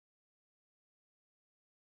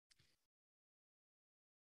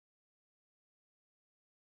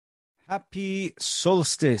Happy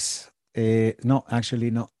solstice. No,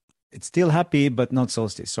 actually, no. It's still happy, but not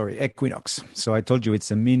solstice. Sorry, equinox. So I told you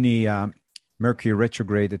it's a mini Mercury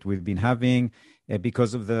retrograde that we've been having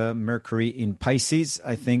because of the Mercury in Pisces.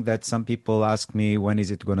 I think that some people ask me when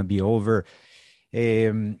is it going to be over.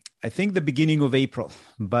 I think the beginning of April,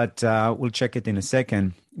 but we'll check it in a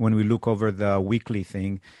second when we look over the weekly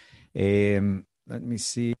thing. Let me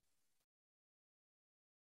see.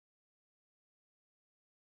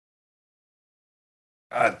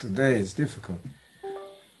 Today is difficult.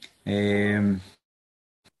 Um,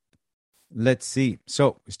 let's see.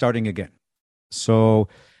 So, starting again. So,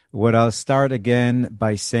 what I'll start again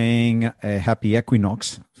by saying a happy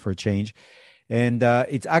equinox for a change. And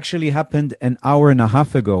it actually happened an hour and a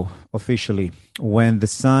half ago, officially, when the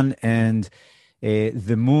sun and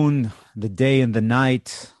the moon, the day and the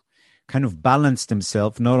night kind of balanced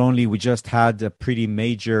themselves. Not only we just had a pretty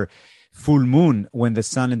major full moon when the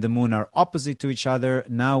sun and the moon are opposite to each other.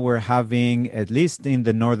 Now we're having, at least in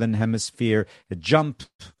the northern hemisphere, a jump,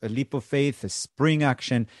 a leap of faith, a spring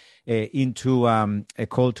action into a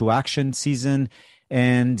call to action season.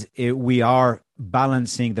 And we are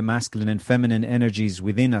balancing the masculine and feminine energies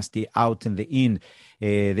within us, the out and the in,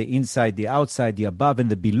 the inside, the outside, the above and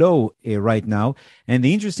the below right now. And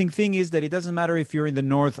the interesting thing is that it doesn't matter if you're in the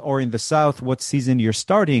north or in the south, what season you're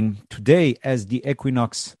starting today, as the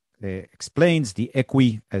equinox explains, the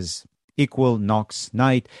equi as equal, nox,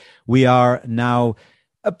 night. We are now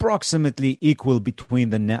approximately equal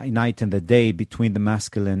between the night and the day, between the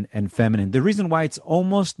masculine and feminine. The reason why it's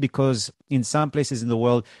almost because in some places in the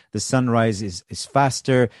world, the sunrise is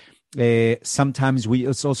faster. Sometimes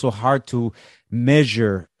it's also hard to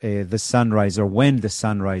measure the sunrise or when the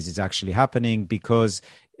sunrise is actually happening because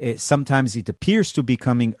sometimes it appears to be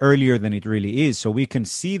coming earlier than it really is. So we can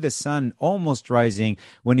see the sun almost rising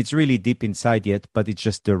when it's really deep inside yet, but it's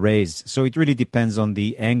just the rays. So it really depends on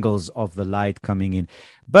the angles of the light coming in.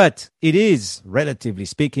 But it is, relatively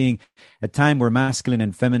speaking, a time where masculine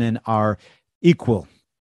and feminine are equal.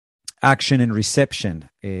 Action and reception.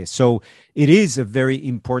 So it is a very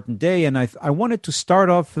important day. And I wanted to start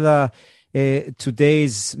off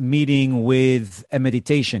today's meeting with a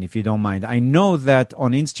meditation, if you don't mind. I know that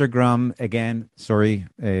on Instagram, again, sorry,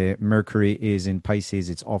 Mercury is in Pisces.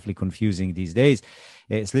 It's awfully confusing these days,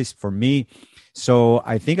 at least for me. So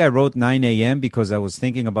I think I wrote 9 a.m. because I was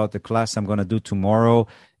thinking about the class I'm going to do tomorrow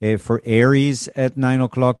for Aries at 9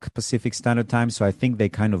 o'clock Pacific Standard Time. So I think they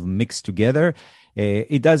kind of mix together.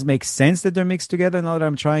 It does make sense that they're mixed together. Now that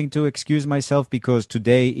I'm trying to excuse myself because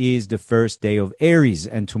today is the first day of Aries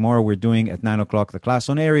and tomorrow we're doing at 9 o'clock the class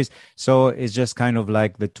on Aries. So it's just kind of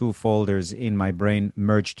like the two folders in my brain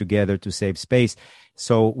merged together to save space.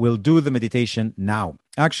 So we'll do the meditation now.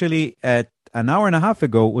 Actually, at an hour and a half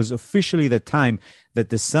ago was officially the time that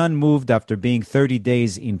the sun moved after being 30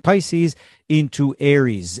 days in Pisces into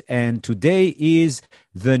Aries. And today is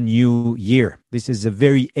the new year. This is a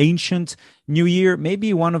very ancient new year,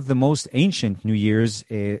 maybe one of the most ancient new years,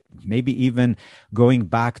 maybe even going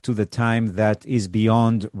back to the time that is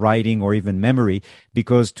beyond writing or even memory,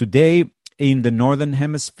 because today in the northern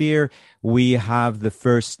hemisphere, we have the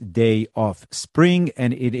first day of spring,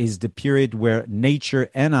 and it is the period where nature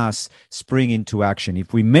and us spring into action.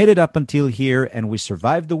 If we made it up until here and we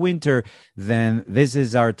survived the winter, then this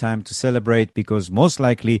is our time to celebrate because most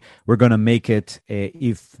likely we're going to make it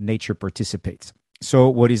if nature participates. So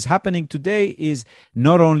what is happening today is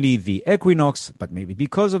not only the equinox, but maybe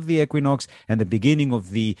because of the equinox and the beginning of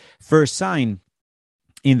the first sign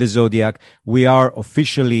in the zodiac, we are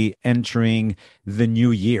officially entering the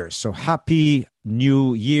new year. So happy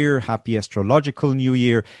new year, happy astrological new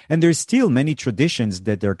year. And there's still many traditions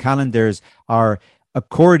that their calendars are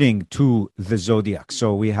according to the zodiac.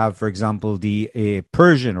 So we have, for example, the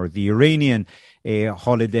Persian or the Iranian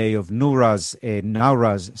holiday of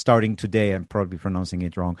Nowruz starting today. I'm probably pronouncing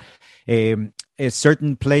it wrong.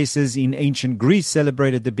 Certain places in ancient Greece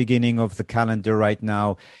celebrated the beginning of the calendar right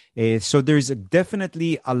now. So there's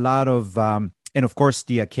definitely a lot of, and of course,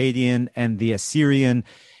 the Akkadian and the Assyrian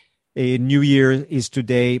New Year is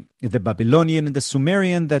today. The Babylonian and the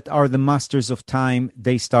Sumerian that are the masters of time,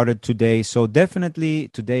 they started today. So definitely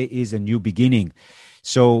today is a new beginning.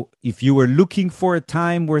 So if you were looking for a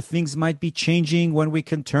time where things might be changing, when we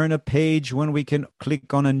can turn a page, when we can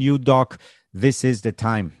click on a new doc, this is the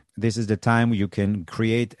time. This is the time you can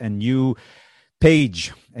create a new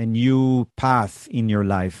page, a new path in your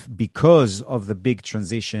life because of the big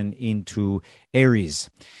transition into Aries.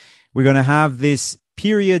 We're going to have this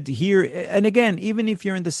period here. And again, even if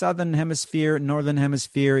you're in the southern hemisphere, northern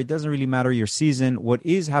hemisphere, it doesn't really matter your season. What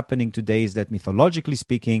is happening today is that mythologically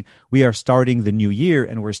speaking, we are starting the new year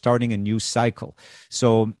and we're starting a new cycle.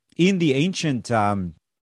 So in the ancient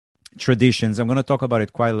traditions, I'm going to talk about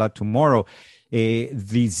it quite a lot tomorrow.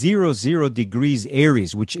 The 00 degrees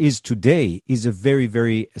Aries, which is today, is a very,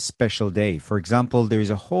 very special day. For example, there is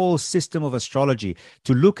a whole system of astrology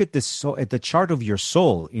to look at the chart of your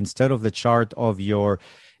soul instead of the chart of your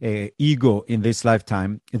ego in this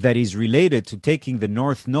lifetime, that is related to taking the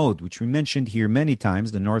North Node, which we mentioned here many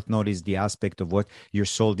times. The North Node is the aspect of what your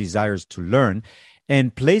soul desires to learn,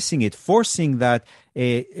 and placing it, forcing that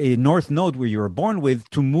a North Node where you were born with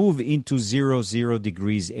to move into 00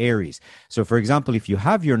 degrees Aries. So, for example, if you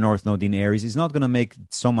have your North Node in Aries, it's not going to make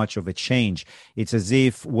so much of a change. It's as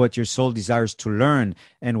if what your soul desires to learn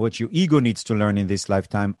and what your ego needs to learn in this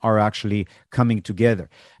lifetime are actually coming together.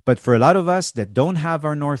 But for a lot of us that don't have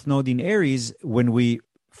our North Node in Aries, when we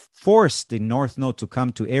force the North Node to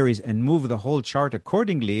come to Aries and move the whole chart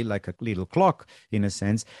accordingly, like a little clock, in a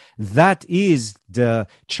sense, that is the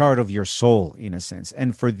chart of your soul, in a sense.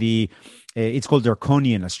 And for the, it's called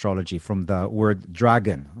Draconian astrology, from the word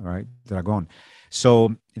dragon, right? Dragon.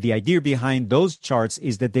 So the idea behind those charts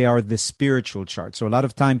is that they are the spiritual charts. So a lot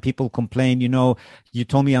of time people complain, you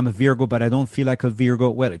told me I'm a Virgo, but I don't feel like a Virgo.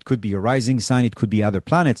 Well, it could be your rising sign, it could be other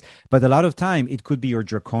planets, but a lot of time it could be your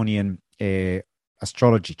Draconian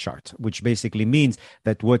astrology chart, which basically means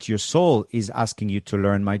that what your soul is asking you to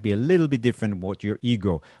learn might be a little bit different from what your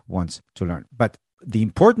ego wants to learn. But the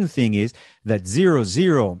important thing is that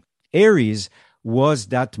 00 Aries was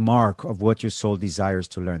that mark of what your soul desires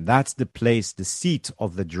to learn. That's the place, the seat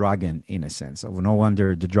of the dragon, in a sense. No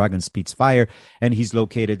wonder the dragon spits fire, and he's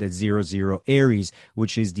located at 00 Aries,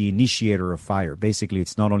 which is the initiator of fire. Basically,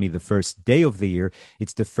 it's not only the first day of the year,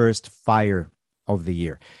 it's the first fire of the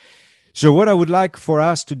year. So what I would like for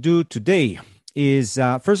us to do today is,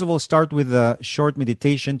 first of all, start with a short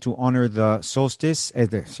meditation to honor the solstice,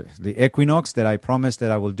 the equinox that I promised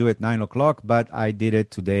that I will do at 9 o'clock, but I did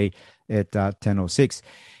it today at 10:06.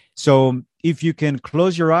 So if you can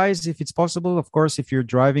close your eyes, if it's possible. Of course, if you're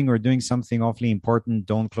driving or doing something awfully important,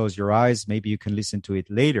 don't close your eyes. Maybe you can listen to it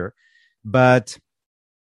later. But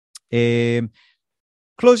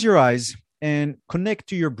close your eyes and connect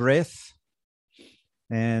to your breath.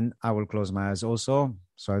 And I will close my eyes also,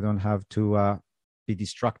 so I don't have to be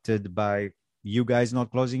distracted by you guys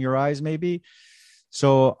not closing your eyes, maybe.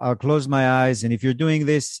 So I'll close my eyes. And if you're doing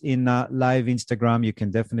this in live Instagram, you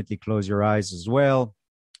can definitely close your eyes as well.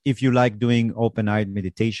 If you like doing open-eyed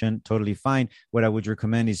meditation, totally fine. What I would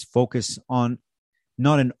recommend is focus on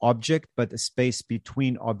not an object, but a space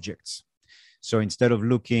between objects. So instead of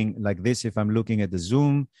looking like this, if I'm looking at the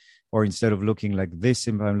Zoom, or instead of looking like this,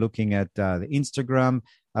 if I'm looking at the Instagram,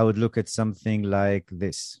 I would look at something like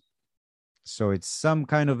this. So it's some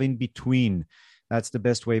kind of in between. That's the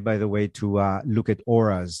best way, by the way, to look at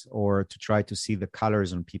auras or to try to see the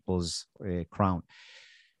colors on people's crown.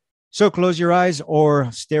 So close your eyes or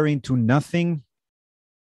stare into nothing.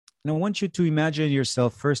 And I want you to imagine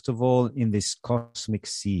yourself, first of all, in this cosmic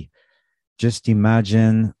sea. Just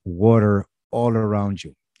imagine water all around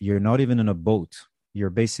you. You're not even in a boat. You're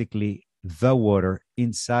basically the water,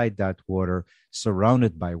 inside that water,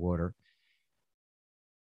 surrounded by water.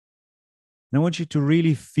 And I want you to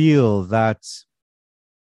really feel that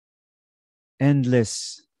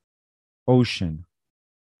endless ocean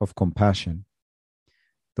of compassion.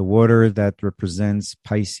 The water that represents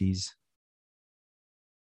Pisces,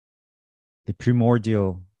 the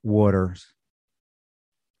primordial waters,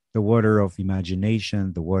 the water of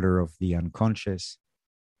imagination, the water of the unconscious,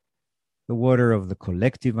 the water of the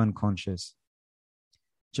collective unconscious.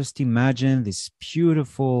 Just imagine this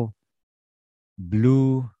beautiful,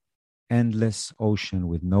 blue, endless ocean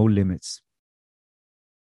with no limits.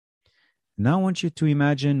 Now I want you to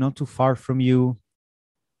imagine, not too far from you,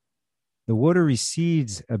 the water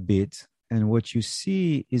recedes a bit, and what you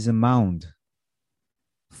see is a mound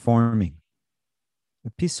forming,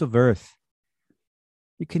 a piece of earth.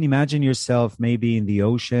 You can imagine yourself maybe in the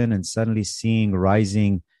ocean and suddenly seeing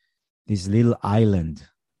rising this little island,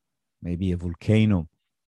 maybe a volcano.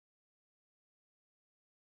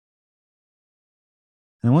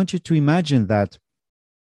 And I want you to imagine that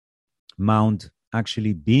mound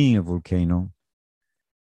actually being a volcano.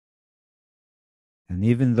 And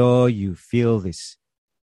even though you feel this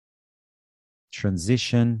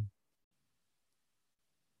transition,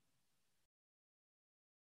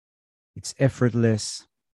 it's effortless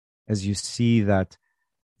as you see that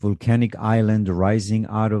volcanic island rising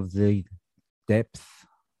out of the depth.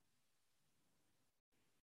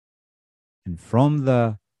 And from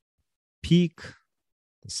the peak,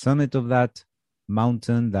 the summit of that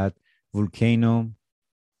mountain, that volcano,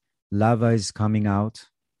 lava is coming out,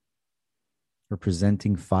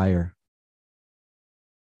 representing fire.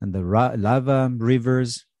 And the lava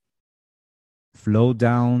rivers flow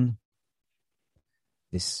down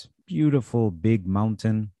this beautiful big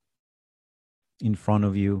mountain in front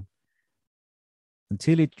of you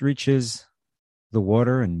until it reaches the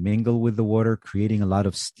water and mingle with the water, creating a lot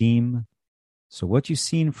of steam. So what you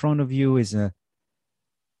see in front of you is an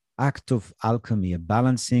act of alchemy, a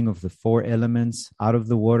balancing of the four elements. Out of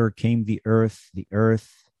the water came the earth. The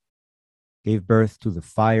earth gave birth to the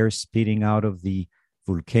fire spitting out of the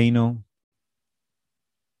volcano.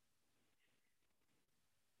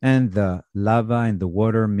 And the lava and the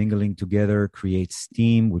water mingling together creates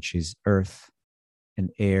steam, which is earth and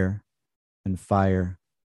air and fire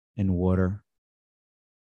and water.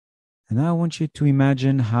 And now I want you to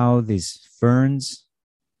imagine how these ferns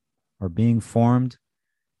are being formed,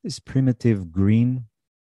 these primitive green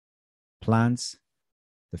plants,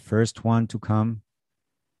 the first one to come.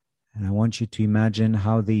 And I want you to imagine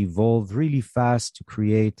how they evolved really fast to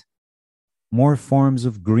create more forms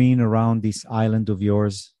of green around this island of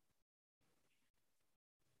yours.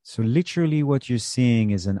 So literally what you're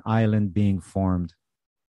seeing is an island being formed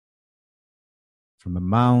from a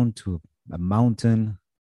mound to a mountain,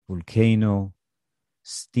 volcano,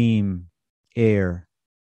 steam, air,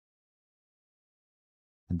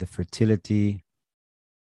 and the fertility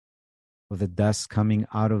of the dust coming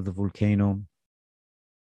out of the volcano,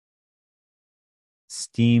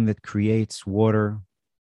 steam that creates water,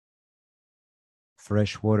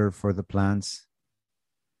 fresh water for the plants.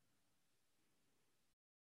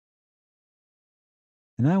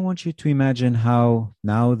 And I want you to imagine how,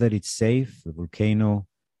 now that it's safe, the volcano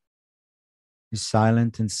is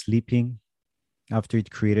silent and sleeping after it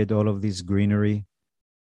created all of this greenery,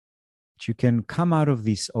 that you can come out of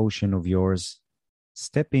this ocean of yours,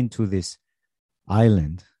 step into this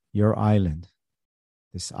island, your island,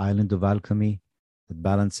 this island of alchemy that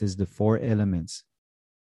balances the four elements.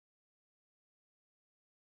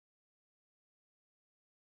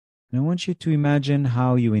 And I want you to imagine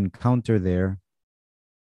how you encounter there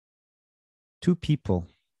two people.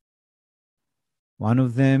 One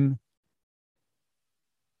of them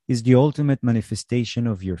is the ultimate manifestation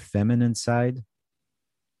of your feminine side,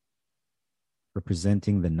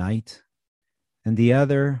 representing the night, and the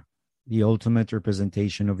other, the ultimate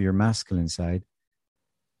representation of your masculine side,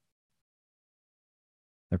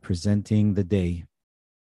 representing the day.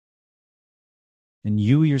 And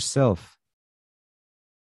you yourself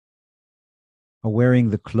are wearing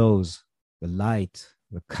the clothes, the light,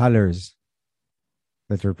 the colors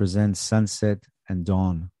that represent sunset and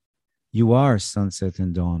dawn. You are sunset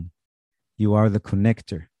and dawn. You are the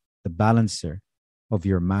connector, the balancer of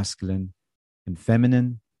your masculine and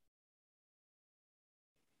feminine.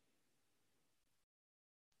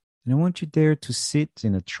 And I want you there to sit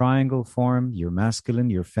in a triangle form, your masculine,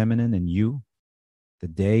 your feminine, and you, the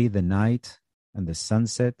day, the night, and the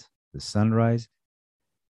sunset, the sunrise,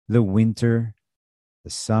 the winter, the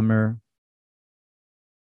summer,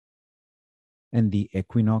 and the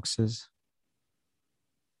equinoxes.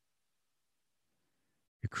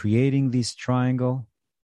 You're creating this triangle,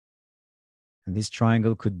 and this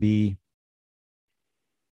triangle could be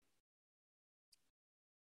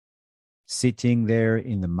sitting there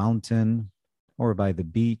in the mountain or by the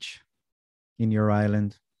beach in your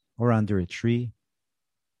island or under a tree.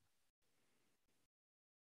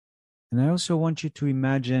 And I also want you to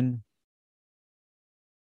imagine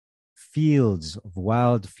fields of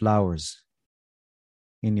wild flowers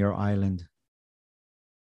in your island,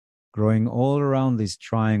 growing all around this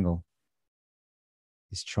triangle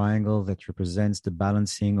that represents the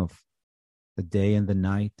balancing of the day and the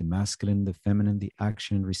night, the masculine, the feminine, the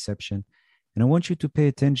action and reception. And I want you to pay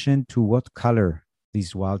attention to what color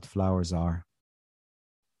these wildflowers are.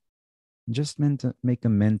 Just make a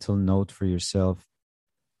mental note for yourself.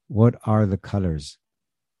 What are the colors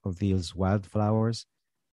of these wildflowers?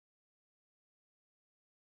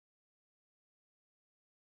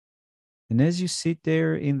 And as you sit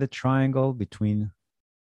there in the triangle between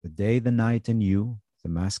the day, the night, and you, the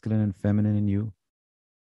masculine and feminine in you,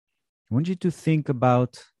 I want you to think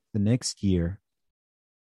about the next year.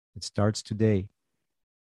 It starts today.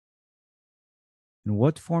 And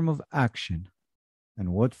what form of action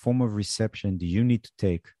and what form of reception do you need to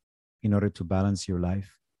take in order to balance your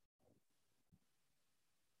life?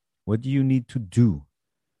 What do you need to do?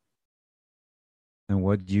 And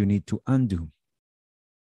what do you need to undo?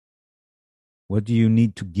 What do you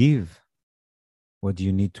need to give? What do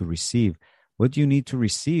you need to receive? What do you need to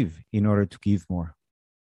receive in order to give more?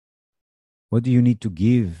 What do you need to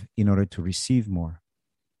give in order to receive more?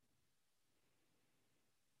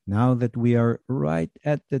 Now that we are right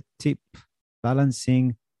at the tip,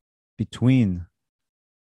 balancing between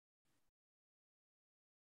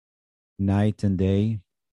night and day,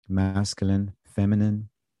 masculine, feminine,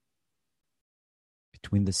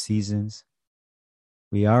 between the seasons,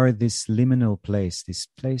 we are at this liminal place, this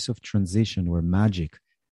place of transition where magic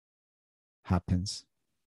happens.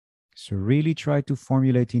 So really try to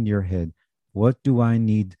formulate in your head, what do I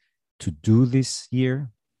need to do this year?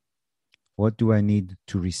 What do I need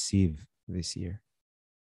to receive this year?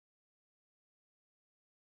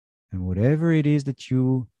 And whatever it is that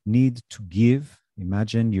you need to give,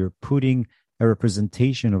 imagine you're putting a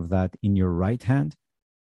representation of that in your right hand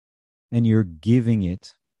and you're giving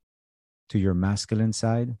it to your masculine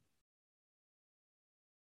side,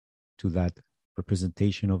 to that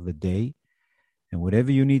representation of the day. And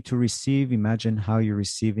whatever you need to receive, imagine how you're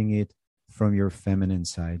receiving it from your feminine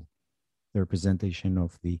side, the representation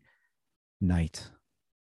of the night.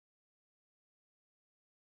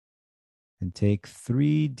 And take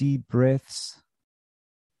 3 deep breaths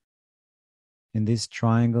in this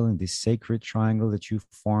triangle, in this sacred triangle that you've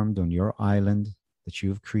formed on your island, that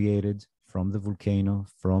you've created from the volcano,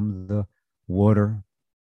 from the water.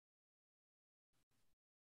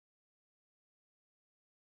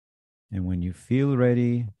 And when you feel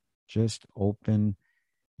ready, just open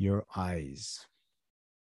your eyes.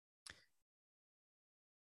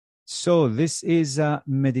 So this is a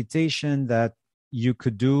meditation that you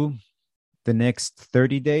could do the next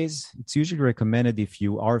 30 days. It's usually recommended if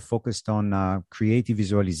you are focused on creative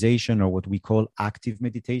visualization or what we call active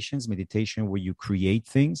meditations, meditation where you create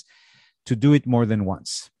things, to do it more than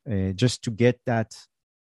once, just to get that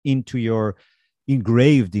into your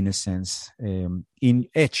engraved, in a sense,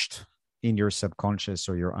 etched in your subconscious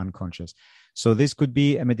or your unconscious. So this could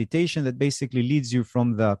be a meditation that basically leads you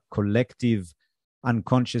from the collective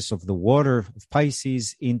unconscious of the water of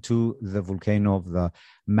Pisces into the volcano of the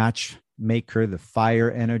matchmaker, the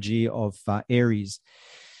fire energy of Aries.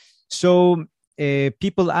 So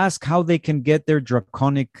people ask how they can get their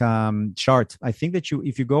draconic chart. I think that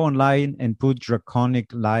if you go online and put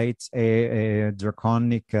draconic lights, a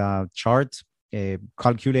draconic chart, a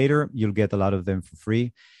calculator, you'll get a lot of them for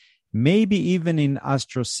free. Maybe even in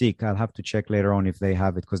AstroSeek. I'll have to check later on if they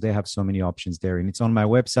have it, because they have so many options there. And it's on my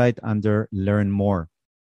website under Learn More.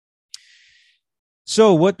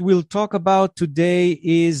 So what we'll talk about today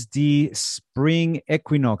is the spring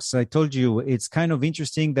equinox. I told you it's kind of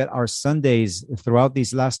interesting that our Sundays throughout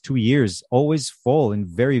these last 2 years always fall in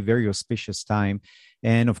very, very auspicious time.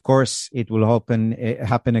 And of course, it will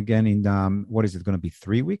happen again in, what is it going to be,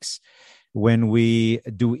 3 weeks? When we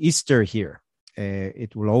do Easter here.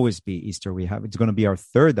 It will always be Easter. It's going to be our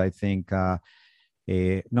third, I think. Our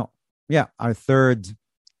third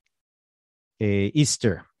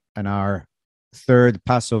Easter, and our third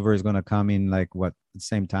Passover is going to come in the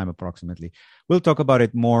same time approximately. We'll talk about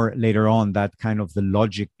it more later on, that kind of the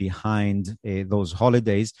logic behind those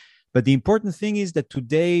holidays. But the important thing is that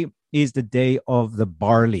today is the day of the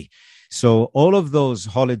barley. So all of those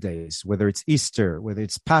holidays, whether it's Easter, whether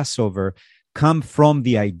it's Passover, come from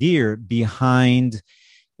the idea behind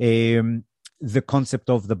the concept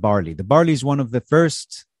of the barley. The barley is one of the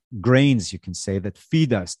first grains, you can say, that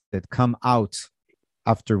feed us, that come out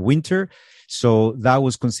after winter. So that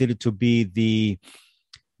was considered to be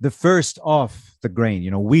the first of the grain.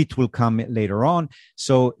 Wheat will come later on.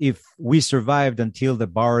 So if we survived until the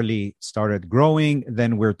barley started growing,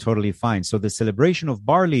 then we're totally fine. So the celebration of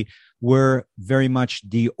barley were very much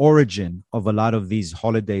the origin of a lot of these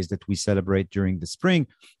holidays that we celebrate during the spring.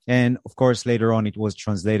 And of course, later on, it was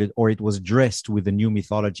translated, or it was dressed with a new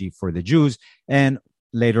mythology for the Jews, and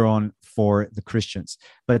later on for the Christians.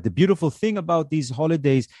 But the beautiful thing about these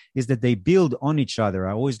holidays is that they build on each other.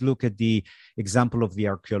 I always look at the example of the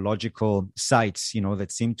archaeological sites,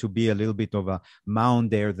 that seem to be a little bit of a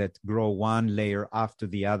mound there that grow one layer after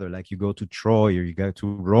the other. Like you go to Troy or you go to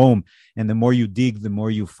Rome, and the more you dig, the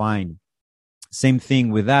more you find. Same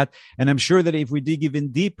thing with that. And I'm sure that if we dig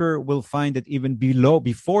even deeper, we'll find that even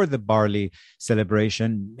before the barley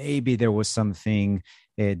celebration, maybe there was something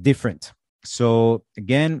different. So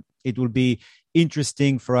again, it will be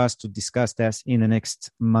interesting for us to discuss this in the next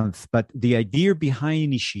month. But the idea behind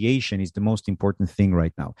initiation is the most important thing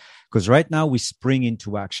right now, because right now we spring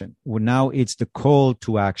into action. Well, now it's the call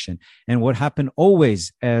to action. And what happened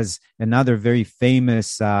always, as another very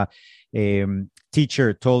famous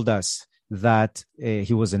teacher told us, that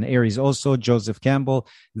he was an Aries also, Joseph Campbell,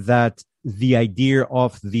 that the idea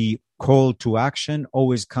of the call to action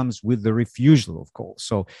always comes with the refusal of call.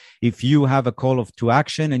 So if you have a call to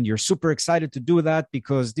action and you're super excited to do that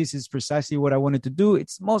because this is precisely what I wanted to do,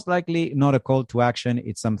 it's most likely not a call to action,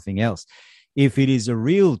 it's something else. If it is a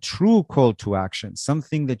real true call to action,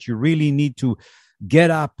 something that you really need to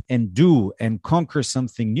get up and do and conquer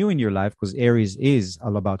something new in your life, because Aries is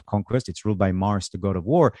all about conquest, it's ruled by Mars, the god of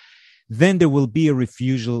war, then there will be a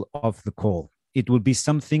refusal of the call. It will be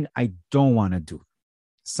something I don't want to do,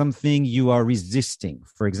 something you are resisting.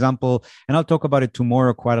 For example, and I'll talk about it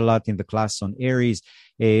tomorrow quite a lot in the class on Aries.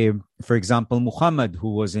 For example, Muhammad,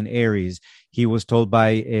 who was in Aries, he was told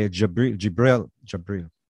by Gabriel,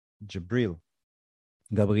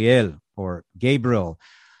 or Gabriel,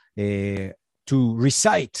 to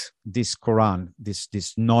recite this Quran,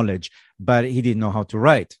 this knowledge, but he didn't know how to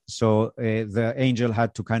write. So the angel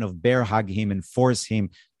had to kind of bear hug him and force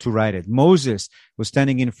him to write it. Moses was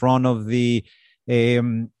standing in front of the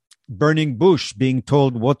burning bush being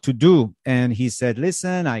told what to do, and he said,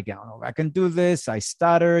 listen, I can do this, I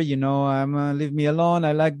stutter, leave me alone,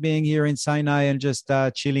 I like being here in Sinai and just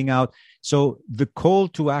chilling out. So the call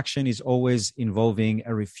to action is always involving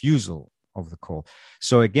a refusal of the call.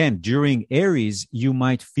 So again, during Aries, you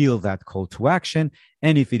might feel that call to action,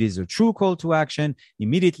 and if it is a true call to action,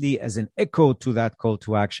 immediately as an echo to that call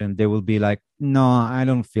to action, they will be like, no, I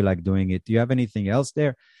don't feel like doing it. Do you have anything else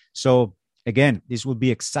there? So again, this will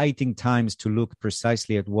be exciting times to look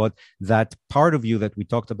precisely at what that part of you that we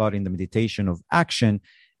talked about in the meditation of action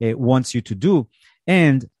wants you to do.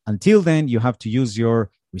 And until then, you have to use your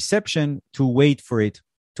reception to wait for it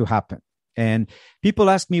to happen. And people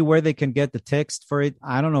ask me where they can get the text for it.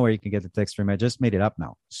 I don't know where you can get the text from. I just made it up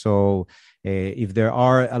now. So if there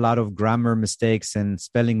are a lot of grammar mistakes and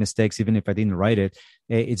spelling mistakes, even if I didn't write it,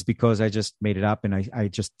 it's because I just made it up and I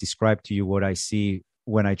just described to you what I see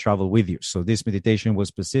when I travel with you. So this meditation was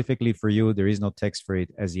specifically for you. There is no text for it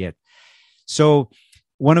as yet. So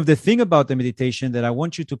one of the things about the meditation that I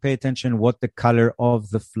want you to pay attention what the color of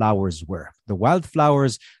the flowers were. The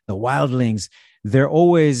wildflowers, the wildlings, they're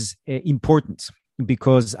always important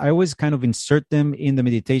because I always kind of insert them in the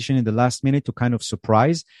meditation in the last minute to kind of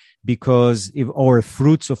surprise, because or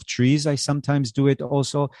fruits of trees, I sometimes do it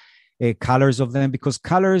also. Colors of them, because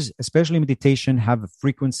colors, especially meditation, have a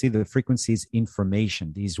frequency. The frequency is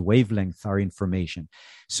information. These wavelengths are information.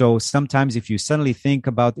 So sometimes if you suddenly think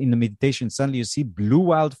about in the meditation, suddenly you see blue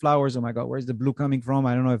wildflowers. Oh my God, where's the blue coming from?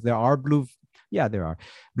 I don't know if there are blue. Yeah, there are.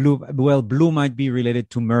 Blue. Well, blue might be related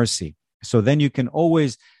to mercy. So then you can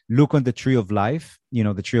always look on the tree of life.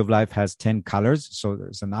 The tree of life has 10 colors. So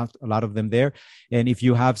there's a lot of them there. And if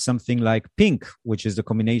you have something like pink, which is the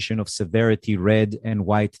combination of severity, red and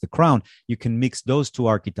white, the crown, you can mix those two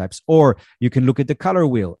archetypes. Or you can look at the color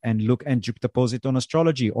wheel and look and juxtapose it on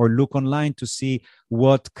astrology, or look online to see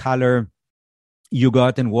what color you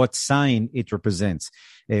got and what sign it represents,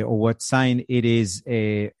 or what sign it is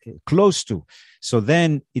close to. So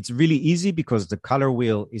then it's really easy because the color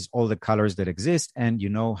wheel is all the colors that exist. And you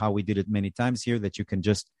know how we did it many times here, that you can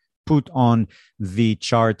just put on the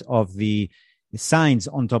chart of the signs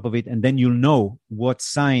on top of it. And then you'll know what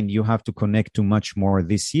sign you have to connect to much more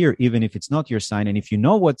this year, even if it's not your sign. And if you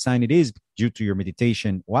know what sign it is due to your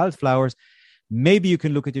meditation, wildflowers, maybe you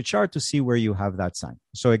can look at your chart to see where you have that sign.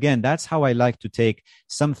 So again, that's how I like to take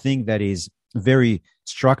something that is very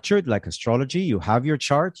structured, like astrology. You have your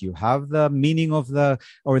chart, you have the meaning of the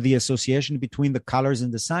association between the colors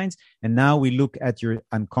and the signs. And now we look at your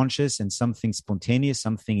unconscious and something spontaneous,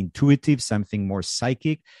 something intuitive, something more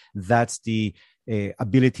psychic. That's the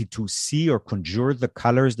ability to see or conjure the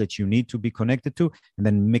colors that you need to be connected to, and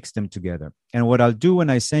then mix them together. And what I'll do when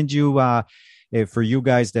I send you, for you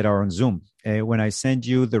guys that are on Zoom, when I send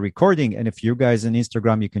you the recording, and if you guys on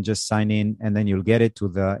Instagram, you can just sign in and then you'll get it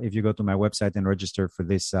if you go to my website and register for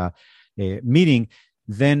this meeting,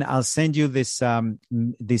 then I'll send you this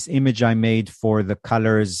image I made for the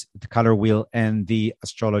colors, the color wheel and the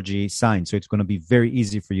astrology sign. So it's going to be very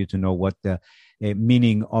easy for you to know what the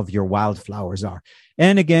meaning of your wildflowers are.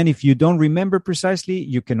 And again, if you don't remember precisely,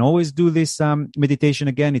 you can always do this meditation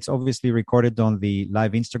again. It's obviously recorded on the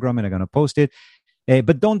live Instagram and I'm going to post it.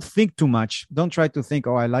 But don't think too much. Don't try to think,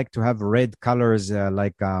 I like to have red colors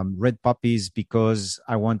like red puppies because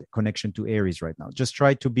I want connection to Aries right now. Just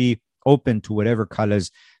try to be open to whatever colors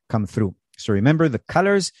come through. So remember, the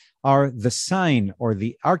colors are the sign or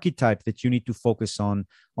the archetype that you need to focus on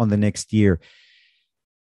the next year.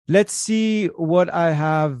 Let's see what I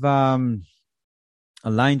have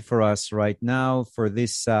aligned for us right now for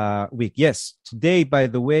this week. Yes, today, by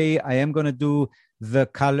the way, I am going to do the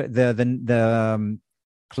color, the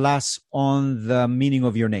class on the meaning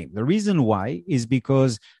of your name. The reason why is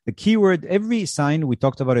because the keyword, every sign, we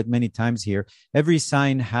talked about it many times here, every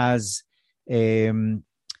sign has a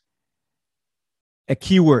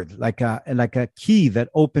keyword, like a key that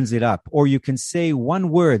opens it up, or you can say one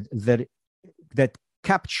word that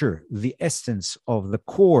capture the essence of the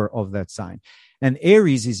core of that sign. And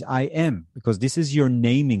Aries is I am, because this is your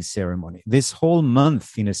naming ceremony. This whole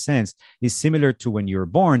month, in a sense, is similar to when you're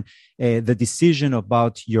born, the decision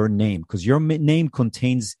about your name, because your name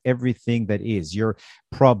contains everything that is your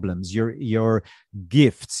problems, your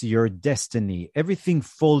gifts, your destiny, everything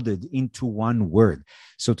folded into one word.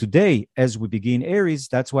 So today, as we begin Aries,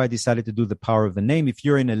 that's why I decided to do the power of the name. If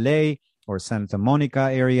you're in LA or Santa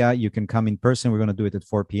Monica area, you can come in person. We're going to do it at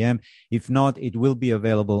 4 p.m. If not, it will be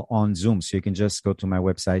available on Zoom. So you can just go to my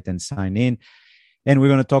website and sign in. And we're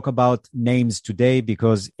going to talk about names today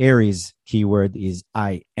because Aries keyword is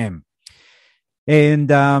I am.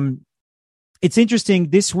 And it's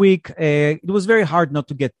interesting. This week, it was very hard not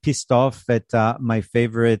to get pissed off at my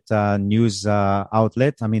favorite news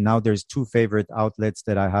outlet. I mean, now there's two favorite outlets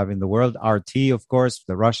that I have in the world. RT, of course,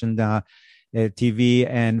 the Russian TV,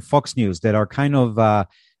 and Fox News, that are kind of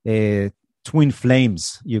twin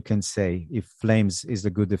flames, you can say, if flames is a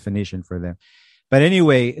good definition for them. But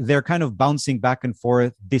anyway, they're kind of bouncing back and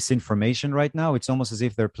forth disinformation right now. It's almost as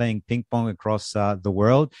if they're playing ping pong across the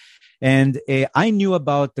world. And I knew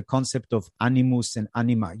about the concept of animus and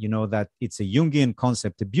anima, that it's a Jungian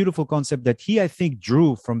concept, a beautiful concept that he, I think,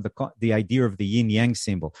 drew from the idea of the yin-yang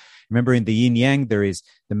symbol. Remember, in the yin-yang, there is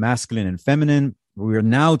the masculine and feminine. We are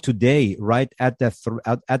now today right at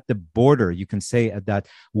the border, you can say, at that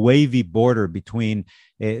wavy border between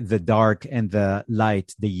the dark and the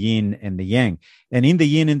light, the yin and the yang. And in the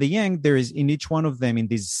yin and the yang, there is, in each one of them, in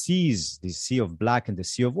these seas, the sea of black and the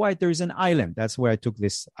sea of white, there is an island. That's where I took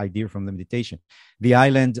this idea from the meditation. The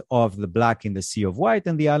island of the black in the sea of white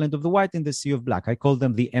and the island of the white in the sea of black. I call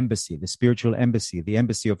them the embassy, the spiritual embassy, the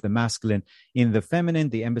embassy of the masculine in the feminine,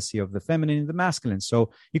 the embassy of the feminine in the masculine.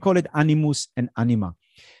 So you call it animus and anima.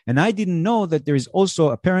 And I didn't know that there is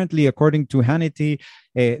also, apparently, according to Hannity,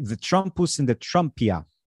 the Trumpus and the Trumpia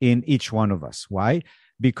in each one of us. Why?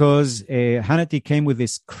 Because Hannity came with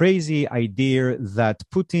this crazy idea that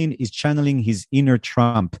Putin is channeling his inner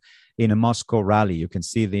Trump in a Moscow rally. You can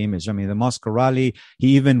see the image. I mean, the Moscow rally,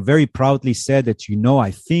 he even very proudly said that, I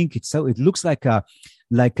think it looks like a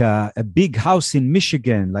big house in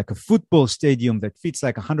Michigan, like a football stadium that fits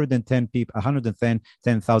like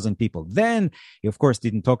 110,000 people. Then he, of course,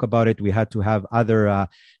 didn't talk about it. We had to have other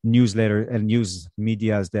newsletter and news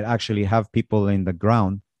medias that actually have people in the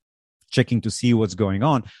ground checking to see what's going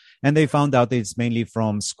on. And they found out that it's mainly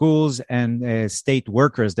from schools and state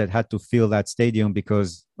workers that had to fill that stadium,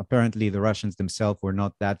 because apparently the Russians themselves were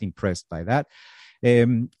not that impressed by that.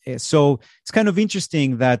 So it's kind of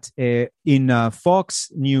interesting that in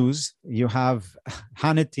Fox News, you have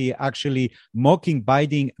Hannity actually mocking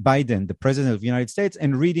Biden, the president of the United States,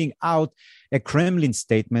 and reading out a Kremlin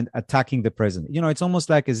statement attacking the president. It's almost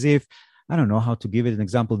like as if, I don't know how to give it an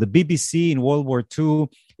example. The BBC in World War II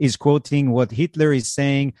is quoting what Hitler is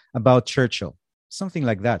saying about Churchill, something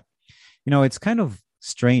like that. It's kind of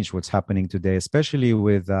strange what's happening today, especially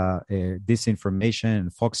with disinformation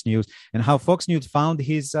and Fox News, and how Fox News found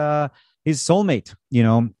his soulmate,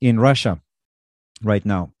 in Russia right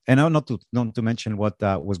now. And not to mention what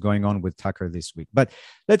was going on with Tucker this week. But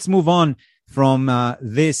let's move on from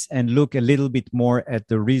this and look a little bit more at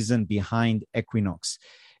the reason behind equinox.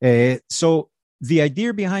 So the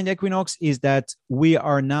idea behind equinox is that we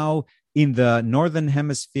are now in the northern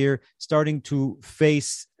hemisphere starting to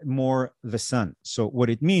face more the sun. So what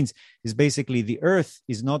it means is basically the earth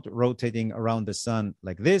is not rotating around the sun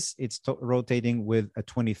like this. It's rotating with a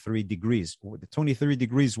 23 degrees. The 23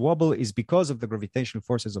 degrees wobble is because of the gravitational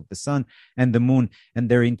forces of the sun and the moon and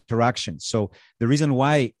their interaction. So the reason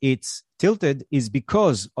why it's tilted is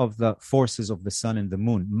because of the forces of the sun and the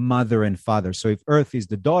moon, mother and father. So if earth is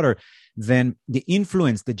the daughter, then the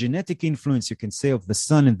influence, the genetic influence, you can say, of the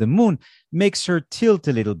sun and the moon makes her tilt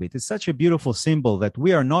a little bit. It's such a beautiful symbol that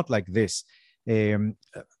we are not like this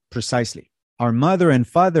precisely. Our mother and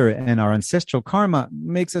father and our ancestral karma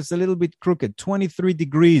makes us a little bit crooked, 23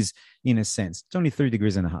 degrees in a sense, 23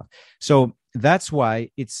 degrees and a half. So that's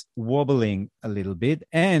why it's wobbling a little bit,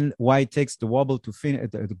 and why it takes the wobble to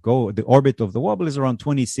go. The orbit of the wobble is around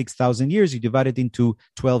 26,000 years. You divide it into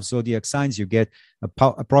 12 zodiac signs, you get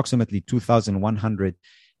approximately 2,100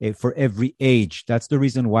 for every age. That's the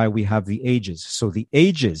reason why we have the ages. So the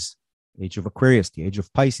ages, age of Aquarius, the age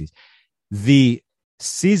of Pisces, the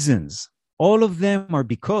seasons, all of them are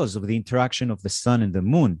because of the interaction of the sun and the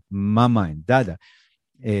moon, Mama and Dada.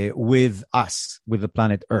 with us, with the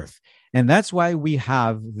planet Earth. And that's why we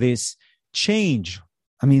have this change.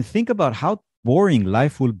 I mean, think about how boring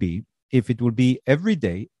life will be if it will be every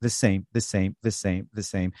day the same,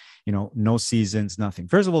 no seasons, nothing.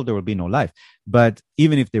 First of all, there will be no life. But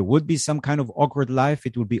even if there would be some kind of awkward life,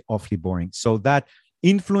 it would be awfully boring. So that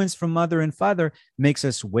influence from mother and father makes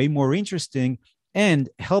us way more interesting and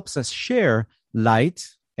helps us share light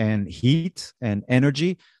and heat and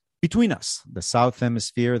energy between us, the south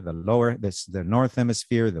hemisphere, the north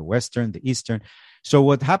hemisphere, the western, the eastern. So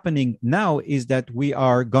what's happening now is that we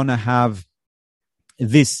are going to have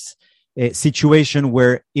this situation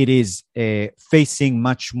where it is facing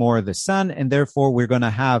much more the sun, and therefore we're going to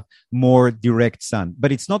have more direct sun.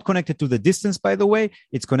 But it's not connected to the distance, by the way.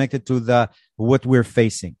 It's connected to what we're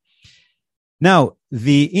facing. Now,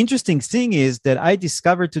 the interesting thing is that I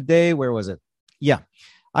discovered today, where was it? Yeah.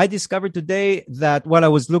 I discovered today that while I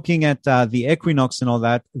was looking at the equinox and all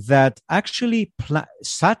that actually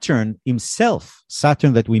Saturn himself,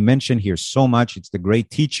 Saturn that we mention here so much, it's the great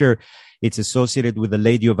teacher. It's associated with the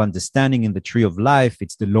Lady of Understanding in the Tree of Life.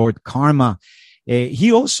 It's the Lord Karma.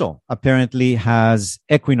 He also apparently has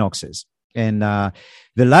equinoxes. And the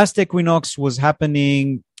last equinox was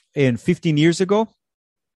happening in 15 years ago.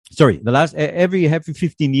 Sorry, every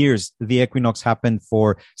 15 years, the equinox happened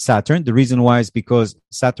for Saturn. The reason why is because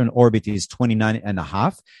Saturn orbit is 29 and a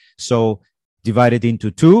half. So divided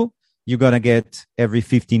into two, you're going to get every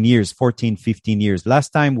 15 years, 15 years. Last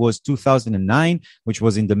time was 2009, which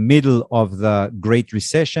was in the middle of the Great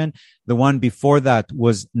Recession. The one before that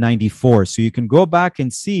was 94. So you can go back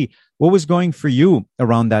and see what was going for you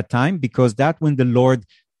around that time, because that's when the Lord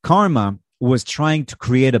Karma was trying to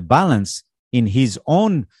create a balance in his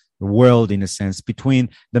own world, in a sense, between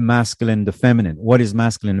the masculine and the feminine. What is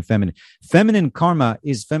masculine and feminine? Feminine karma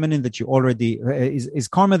is feminine that you already is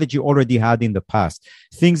karma that you already had in the past,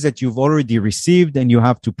 things that you've already received and you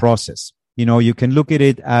have to process. You can look at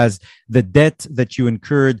it as the debt that you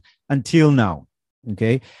incurred until now.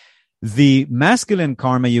 Okay. The masculine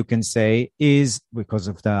karma, you can say, is because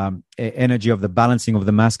of the energy of the balancing of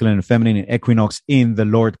the masculine and feminine in equinox in the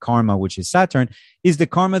Lord Karma, which is Saturn, is the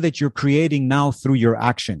karma that you're creating now through your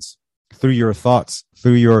actions, through your thoughts,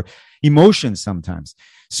 through your emotions sometimes.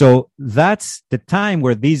 So that's the time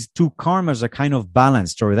where these two karmas are kind of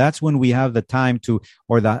balanced, or that's when we have the time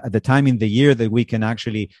the time in the year that we can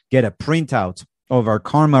actually get a printout of our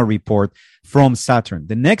karma report from Saturn.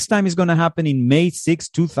 The next time is going to happen in May 6,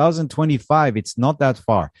 2025. It's not that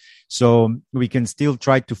far. So we can still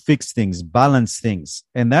try to fix things, balance things.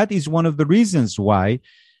 And that is one of the reasons why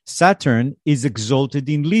Saturn is exalted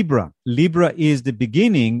in Libra. Libra is the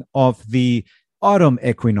beginning of the autumn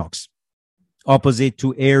equinox, opposite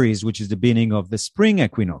to Aries, which is the beginning of the spring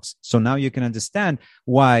equinox. So now you can understand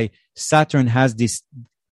why Saturn has this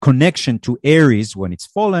connection to Aries when it's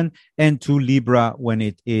fallen and to Libra when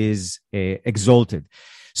it is exalted.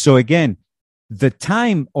 So again, the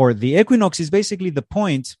time or the equinox is basically the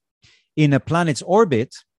point in a planet's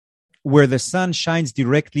orbit where the sun shines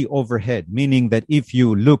directly overhead, meaning that if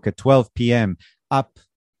you look at 12 p.m. up,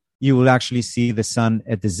 you will actually see the sun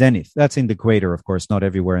at the zenith. That's in the equator, of course, not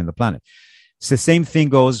everywhere in the planet. So the same thing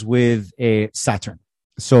goes with Saturn.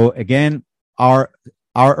 So again, our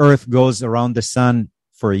Earth goes around the sun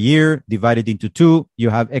for a year, divided into two.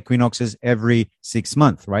 You have equinoxes every 6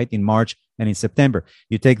 months, right? In March and in September.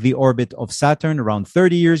 You take the orbit of Saturn around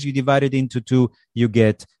 30 years, you divide it into two, you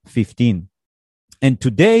get 15. And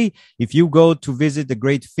today, if you go to visit the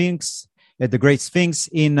Great Sphinx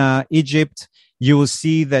in Egypt, you will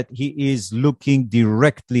see that he is looking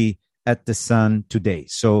directly at the sun today.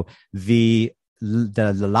 So the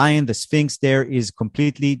lion, the Sphinx there is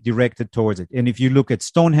completely directed towards it. And if you look at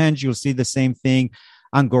Stonehenge, you'll see the same thing.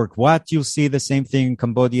 Angkor Wat, you'll see the same thing. In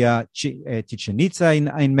Cambodia, Chichen Itza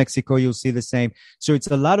in Mexico, you'll see the same. So it's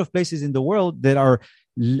a lot of places in the world that are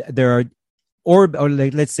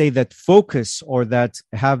let's say that focus or that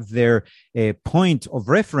have their point of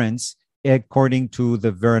reference according to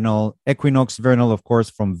the vernal equinox. Vernal, of course,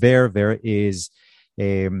 from ver is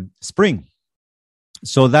spring.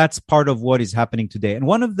 So that's part of what is happening today. And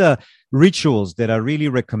one of the rituals that I really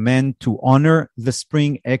recommend to honor the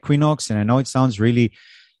spring equinox, and I know it sounds really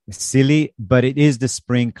silly, but it is the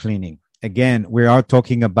spring cleaning. Again, we are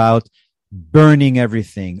talking about burning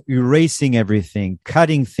everything, erasing everything,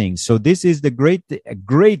 cutting things. So this is a great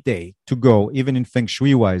day to go, even in Feng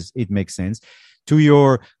Shui wise, it makes sense, to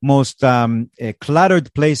your most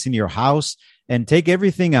cluttered place in your house and take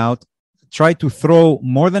everything out, try to throw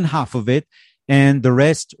more than half of it, and the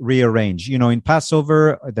rest rearrange. In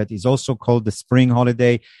Passover, that is also called the spring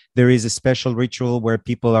holiday, there is a special ritual where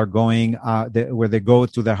people are going, where they go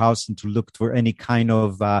to their house and to look for any kind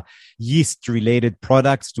of yeast-related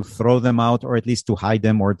products to throw them out, or at least to hide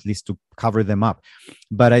them, or at least to cover them up.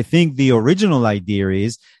 But I think the original idea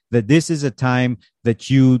is that this is a time that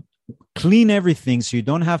you clean everything, so you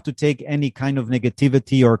don't have to take any kind of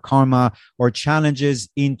negativity or karma or challenges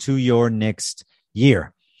into your next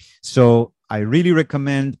year. So I really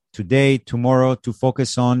recommend today, tomorrow, to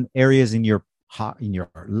focus on areas in your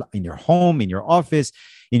home, in your office,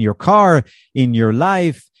 in your car, in your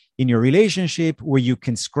life, in your relationship, where you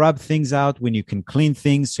can scrub things out, when you can clean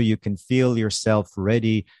things, so you can feel yourself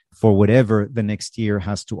ready for whatever the next year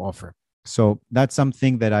has to offer. So that's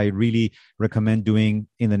something that I really recommend doing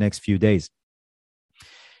in the next few days.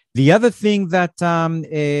 The other thing that,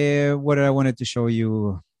 what I wanted to show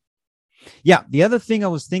you. Yeah, the other thing I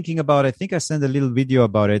was thinking about, I think I sent a little video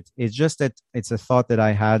about it. It's just that it's a thought that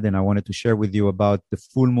I had, and I wanted to share with you about the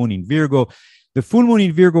full moon in Virgo. The full moon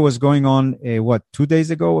in Virgo was going on, 2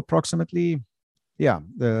 days ago, approximately? Yeah,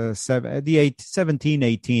 the 17,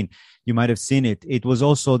 18. You might have seen it. It was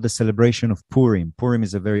also the celebration of Purim. Purim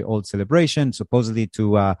is a very old celebration, supposedly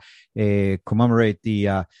to commemorate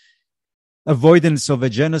the avoidance of a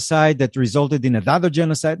genocide that resulted in another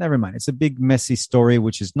genocide. Never mind. It's a big, messy story,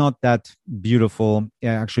 which is not that beautiful.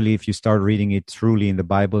 Actually, if you start reading it truly in the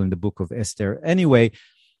Bible, in the book of Esther. Anyway,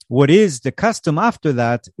 what is the custom after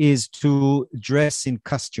that is to dress in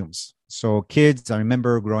costumes. So kids, I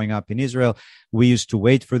remember growing up in Israel, we used to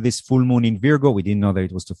wait for this full moon in Virgo. We didn't know that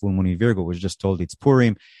it was the full moon in Virgo. We were just told it's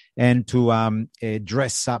Purim, and to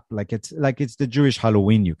dress up like it's the Jewish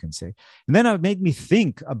Halloween, you can say. And then it made me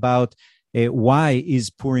think about why is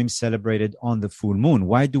Purim celebrated on the full moon?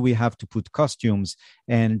 Why do we have to put costumes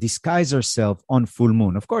and disguise ourselves on full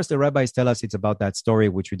moon? Of course, the rabbis tell us it's about that story,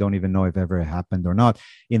 which we don't even know if ever happened or not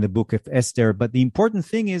in the book of Esther. But the important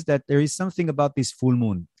thing is that there is something about this full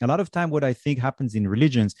moon. A lot of time, what I think happens in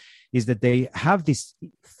religions is that they have this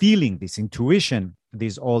feeling, this intuition,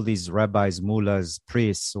 all these rabbis, mullahs,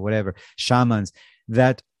 priests, or whatever, shamans,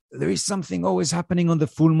 that there is something always happening on the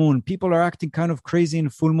full moon. People are acting kind of crazy in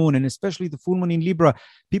full moon, and especially the full moon in Libra.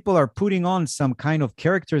 People are putting on some kind of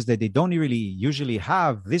characters that they don't really usually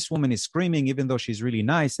have. This woman is screaming even though she's really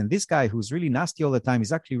nice, and this guy who's really nasty all the time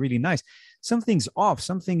is actually really nice. Something's off.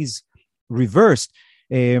 Something is reversed.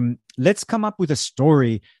 Let's come up with a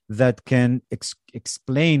story that can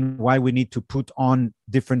explain why we need to put on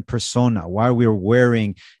different persona, why we're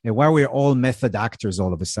wearing, why we're all method actors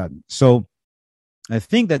all of a sudden. So I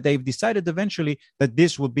think that they've decided eventually that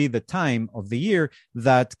this will be the time of the year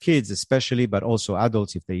that kids, especially, but also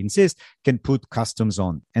adults, if they insist, can put costumes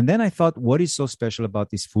on. And then I thought, what is so special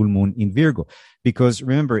about this full moon in Virgo? Because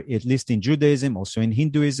remember, at least in Judaism, also in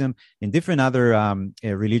Hinduism, in different other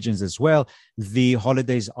religions as well, the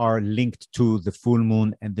holidays are linked to the full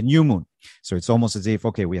moon and the new moon. So it's almost as if,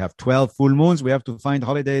 okay, we have 12 full moons. We have to find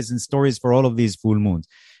holidays and stories for all of these full moons.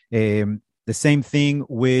 The same thing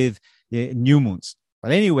with new moons.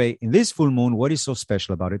 But anyway, in this full moon, what is so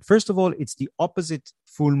special about it? First of all, it's the opposite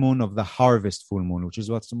full moon of the harvest full moon, which is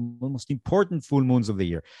what's the most important full moons of the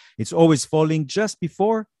year. It's always falling just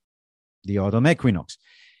before the autumn equinox.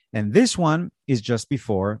 And this one is just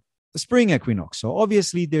before the spring equinox. So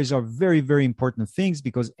obviously, these are very, very important things,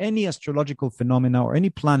 because any astrological phenomena or any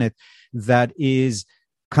planet that is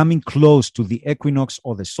coming close to the equinox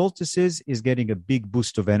or the solstices is getting a big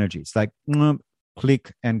boost of energy. It's like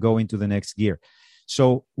click and go into the next gear.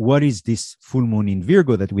 So what is this full moon in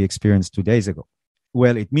Virgo that we experienced 2 days ago?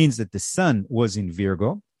 Well, it means that the sun was in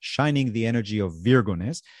Virgo, shining the energy of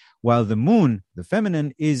Virgo-ness, while the moon, the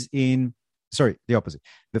feminine, is the opposite.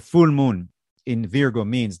 The full moon in Virgo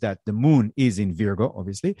means that the moon is in Virgo,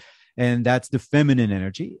 obviously, and that's the feminine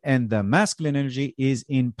energy, and the masculine energy is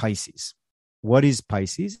in Pisces. What is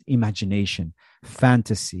Pisces? Imagination,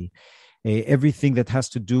 fantasy, everything that has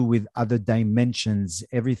to do with other dimensions,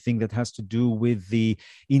 everything that has to do with the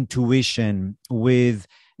intuition, with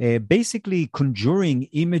basically conjuring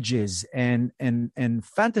images and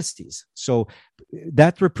fantasies. So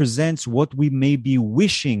that represents what we may be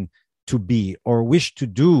wishing to be, or wish to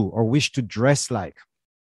do, or wish to dress like.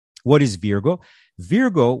 What is Virgo?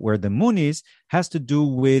 Virgo, where the moon is, has to do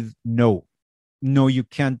with no, you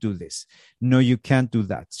can't do this. No, you can't do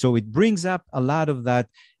that. So it brings up a lot of that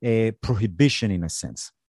prohibition in a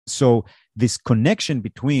sense. So this connection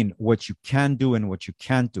between what you can do and what you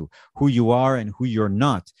can't do, who you are and who you're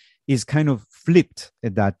not, is kind of flipped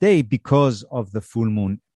at that day because of the full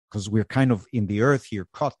moon because we're kind of in the earth here,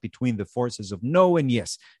 caught between the forces of no and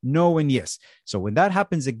yes, no and yes. So when that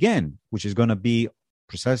happens again, which is going to be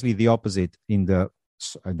precisely the opposite in the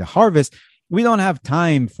harvest, we don't have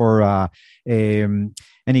time for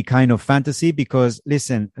any kind of fantasy, because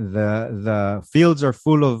listen, the fields are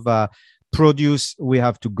full of produce. We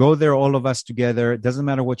have to go there, all of us together. It doesn't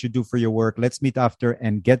matter what you do for your work. Let's meet after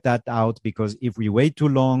and get that out, because if we wait too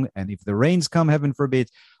long, and if the rains come, heaven forbid,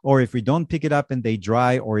 or if we don't pick it up and they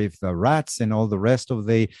dry, or if the rats and all the rest of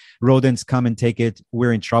the rodents come and take it,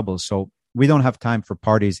 we're in trouble. So we don't have time for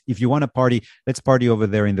parties. If you want to party, let's party over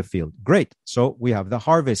there in the field. Great. So we have the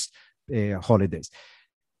harvest holidays.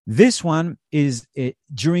 This one is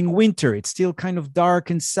during winter. It's still kind of dark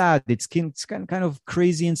and sad. It's kind of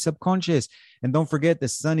crazy and subconscious. And don't forget, the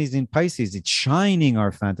sun is in Pisces. It's shining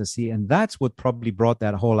our fantasy. And that's what probably brought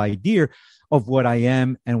that whole idea of what I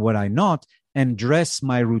am and what I'm not, and dress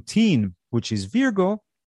my routine, which is Virgo,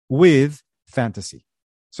 with fantasy.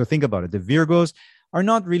 So think about it. The Virgos are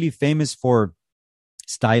not really famous for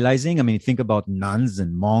stylizing. I mean, think about nuns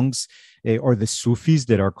and monks, or the Sufis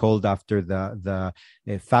that are called after the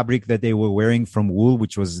fabric that they were wearing from wool,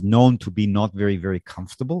 which was known to be not very, very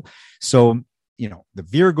comfortable. So, the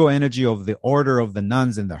Virgo energy of the order of the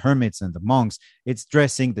nuns and the hermits and the monks, it's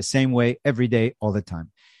dressing the same way every day, all the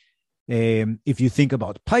time. If you think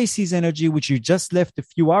about Pisces energy, which you just left a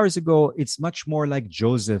few hours ago, it's much more like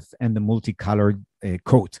Joseph and the multicolored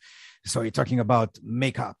coat. So you're talking about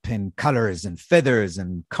makeup and colors and feathers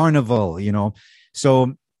and carnival,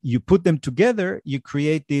 So you put them together, you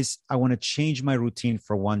create this, I want to change my routine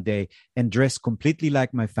for one day and dress completely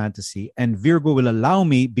like my fantasy. And Virgo will allow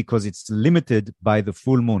me, because it's limited by the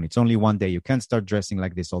full moon. It's only one day. You can't start dressing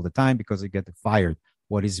like this all the time, because you get fired.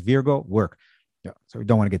 What is Virgo? Work. Yeah, so we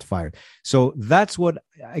don't want to get fired. So that's what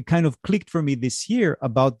I kind of clicked for me this year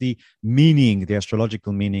about the meaning, the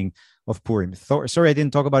astrological meaning of Purim. Sorry, I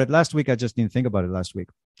didn't talk about it last week. I just didn't think about it last week.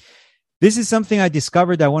 This is something I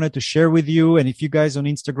discovered I wanted to share with you. And if you guys on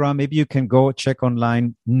Instagram, maybe you can go check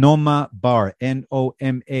online, Noma Bar, Noma.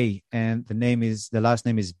 And the last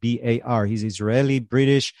name is Bar. He's Israeli,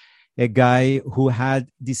 British, a guy who had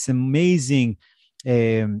this amazing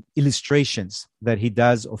illustrations that he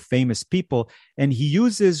does of famous people, and he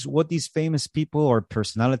uses what these famous people or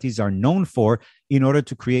personalities are known for in order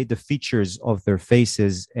to create the features of their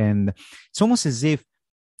faces. And it's almost as if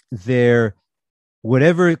their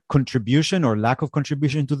whatever contribution or lack of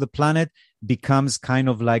contribution to the planet becomes kind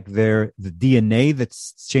of like the DNA that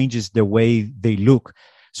changes the way they look.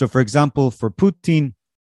 So for example, for Putin,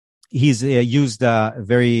 he's used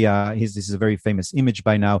this is a very famous image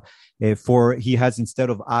by now. He has, instead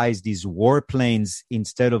of eyes, these warplanes.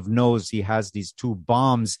 Instead of nose, he has these two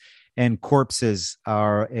bombs, and corpses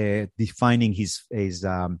are defining his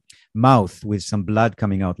mouth with some blood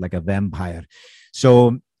coming out like a vampire.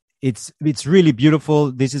 So it's really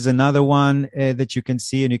beautiful. This is another one that you can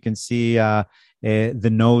see, and you can see the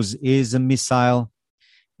nose is a missile,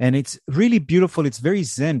 and it's really beautiful. It's very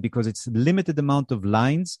Zen because it's a limited amount of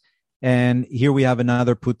lines. And here we have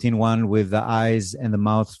another Putin one with the eyes and the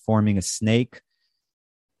mouth forming a snake.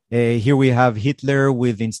 Here we have Hitler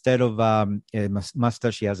with, instead of a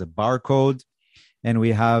mustache, he has a barcode. And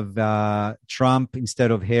we have Trump, instead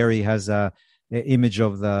of hair, he has a image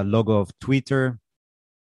of the logo of Twitter.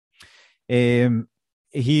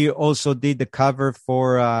 He also did the cover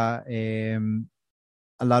for a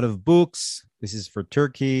lot of books. This is for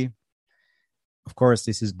Turkey. Of course,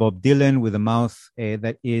 this is Bob Dylan with a mouth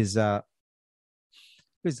that is, what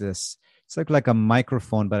is this? It's like a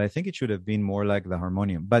microphone, but I think it should have been more like the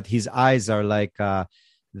harmonium. But his eyes are like a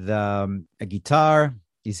guitar.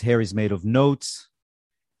 His hair is made of notes.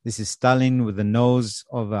 This is Stalin with the nose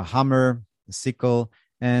of a hammer, a sickle.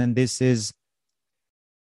 And this is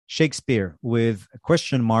Shakespeare with a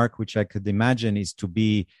question mark, which I could imagine is to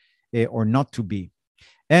be or not to be.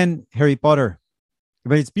 And Harry Potter.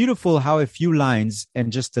 But it's beautiful how a few lines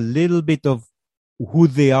and just a little bit of who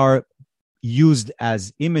they are used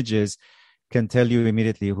as images can tell you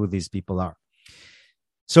immediately who these people are.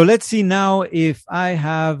 So let's see now if I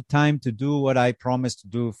have time to do what I promised to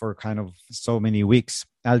do for kind of so many weeks.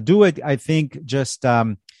 I'll do it, I think, just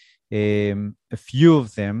a few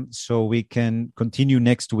of them so we can continue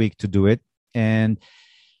next week to do it. And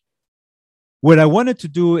what I wanted to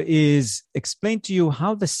do is explain to you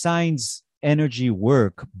how the signs energy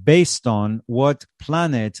work based on what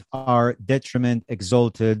planet are detriment,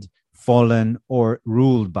 exalted, fallen, or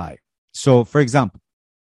ruled by. So, for example,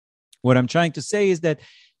 what I'm trying to say is that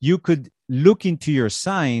you could look into your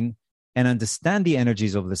sign and understand the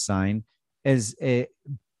energies of the sign as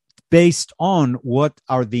based on what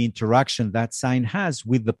are the interaction that sign has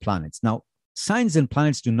with the planets. Now, signs and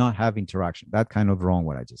planets do not have interaction. That's kind of wrong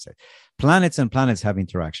what I just said. Planets and planets have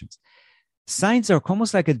interactions. Signs are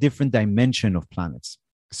almost like a different dimension of planets.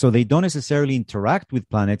 So they don't necessarily interact with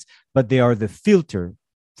planets, but they are the filter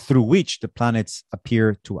through which the planets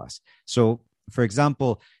appear to us. So, for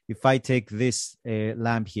example, if I take this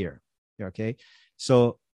lamp here, okay?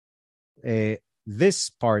 So this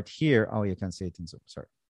part here, oh, you can see it in Zoom, sorry.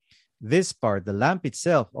 This part, the lamp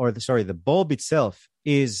itself, or the bulb itself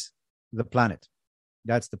is the planet.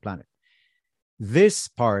 That's the planet. This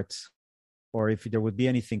part, or if there would be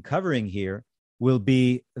anything covering here, will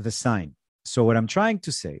be the sign. So what I'm trying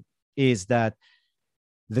to say is that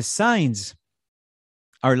the signs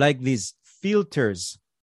are like these filters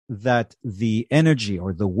that the energy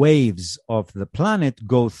or the waves of the planet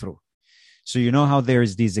go through. So you know how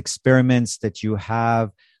there's these experiments that you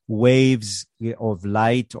have waves of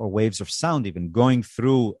light or waves of sound even going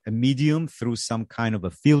through a medium, through some kind of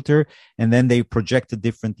a filter, and then they project it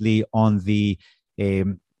differently on the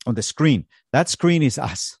screen. That screen is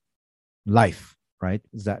us, life, right?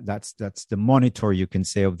 That's the monitor, you can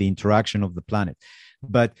say, of the interaction of the planet.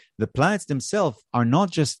 But the planets themselves are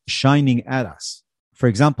not just shining at us. For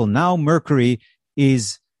example, now Mercury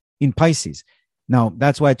is in Pisces. Now,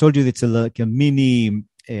 that's why I told you it's like a mini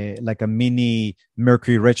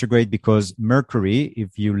Mercury retrograde, because Mercury,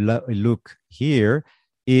 if you look here,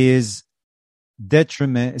 is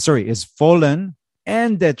fallen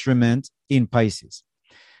and detriment in Pisces.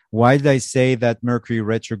 Why did I say that Mercury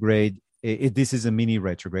retrograde? This is a mini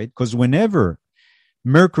retrograde, because whenever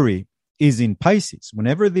Mercury is in Pisces,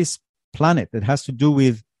 whenever this planet that has to do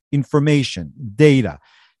with information, data,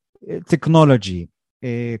 technology,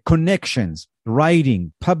 connections,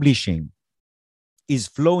 writing, publishing, is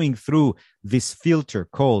flowing through this filter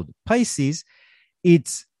called Pisces,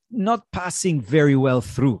 it's not passing very well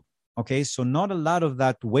through. Okay, so not a lot of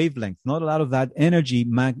that wavelength, not a lot of that energy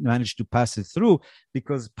managed to pass it through,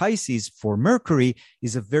 because Pisces for Mercury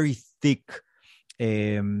is a very thick,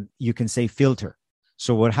 you can say, filter.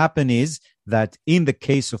 So what happened is that in the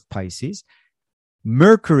case of Pisces,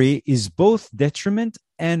 Mercury is both detriment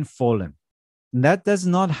and fallen. And that does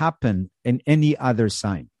not happen in any other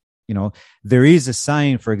sign. You know, there is a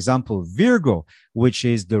sign, for example, Virgo, which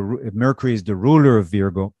is Mercury is the ruler of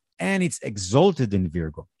Virgo, and it's exalted in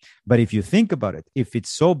Virgo. But if you think about it, if it's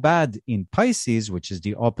so bad in Pisces, which is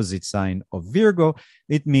the opposite sign of Virgo,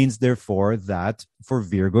 it means, therefore, that for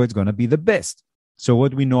Virgo, it's going to be the best. So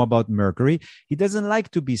what we know about Mercury, he doesn't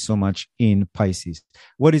like to be so much in Pisces.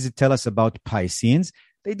 What does it tell us about Pisceans?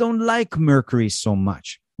 They don't like Mercury so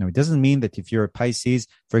much. Now, it doesn't mean that if you're a Pisces,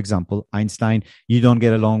 for example, Einstein, you don't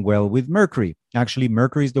get along well with Mercury. Actually,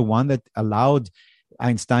 Mercury is the one that allowed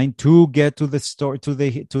Einstein to get to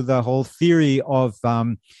the whole theory of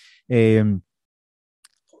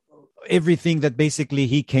everything that basically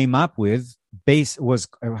he came up with.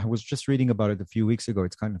 I was just reading about it a few weeks ago.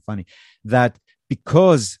 It's kind of funny that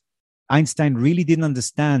because Einstein really didn't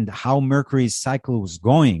understand how Mercury's cycle was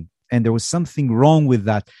going, and there was something wrong with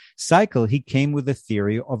that cycle, he came with the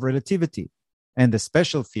theory of relativity and the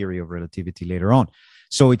special theory of relativity later on.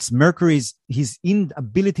 So it's his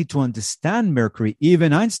inability to understand Mercury,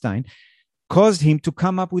 even Einstein, caused him to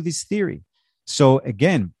come up with this theory. So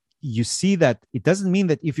again, you see that it doesn't mean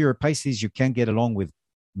that if you're a Pisces, you can't get along with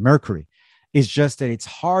Mercury. It's just that it's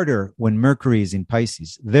harder when Mercury is in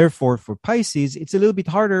Pisces. Therefore, for Pisces, it's a little bit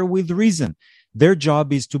harder with reason. Their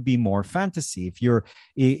job is to be more fantasy. If you're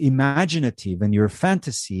imaginative and you're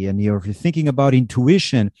fantasy and you're thinking about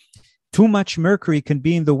intuition, too much Mercury can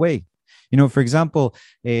be in the way. You know, for example,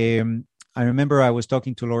 I remember I was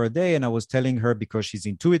talking to Laura Day and I was telling her, because she's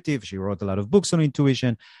intuitive, she wrote a lot of books on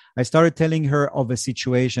intuition. I started telling her of a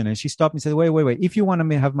situation and she stopped me and said, wait. If you want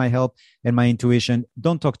to have my help and my intuition,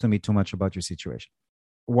 don't talk to me too much about your situation.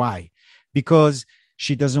 Why? Because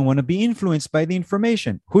she doesn't want to be influenced by the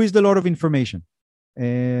information. Who is the Lord of information?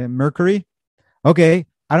 Mercury? Okay,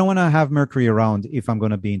 I don't want to have Mercury around if I'm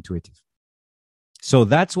going to be intuitive. So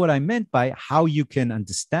that's what I meant by how you can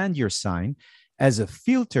understand your sign as a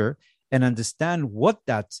filter and understand what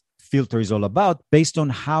that filter is all about based on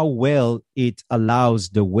how well it allows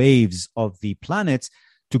the waves of the planets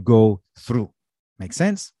to go through. Make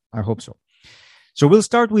sense? I hope so. So we'll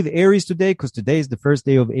start with Aries today, because today is the first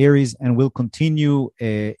day of Aries, and we'll continue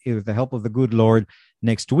with the help of the good Lord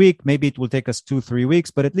next week. Maybe it will take us 2-3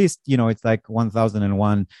 weeks, but at least, you know, it's like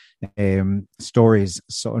 1001 stories,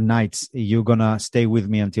 so nights. You're going to stay with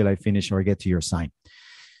me until I finish or I get to your sign.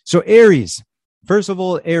 So Aries. First of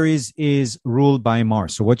all, Aries is ruled by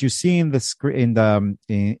Mars. So what you see in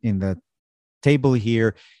the table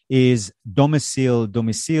here is domicile.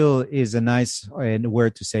 Domicile is a nice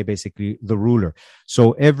word to say basically the ruler.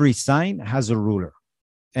 So every sign has a ruler.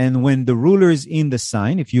 And when the ruler is in the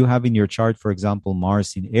sign, if you have in your chart, for example,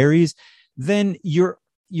 Mars in Aries, then you're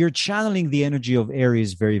channeling the energy of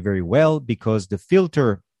Aries very, very well, because the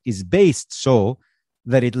filter is based so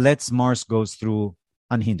that it lets Mars goes through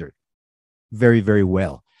unhindered very, very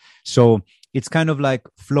well. So it's kind of like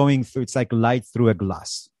flowing through. It's like light through a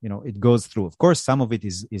glass. It goes through. Of course, some of it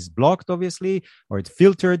is blocked, obviously, or it's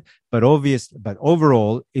filtered, but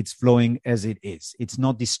overall, it's flowing as it is. It's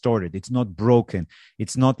not distorted. It's not broken.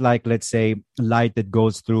 It's not like, let's say, light that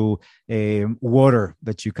goes through water,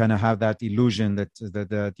 that you kind of have that illusion that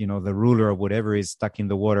the ruler or whatever is stuck in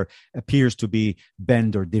the water appears to be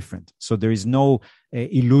bent or different. So there is no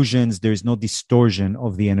illusions. There is no distortion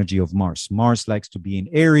of the energy of Mars. Mars likes to be in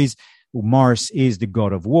Aries. Mars is the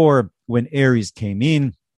god of war. When Aries came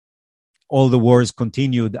in, all the wars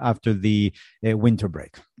continued after the winter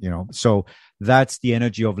break, So that's the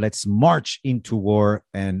energy of let's march into war.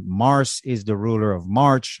 And Mars is the ruler of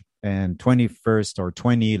March. And 21st or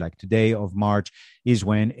 20, like today, of March is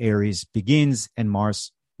when Aries begins and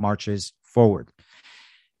Mars marches forward.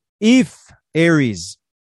 If Aries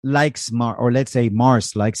likes Mars, or let's say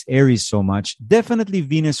Mars likes Aries so much, definitely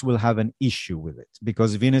Venus will have an issue with it,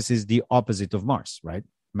 because Venus is the opposite of Mars, right?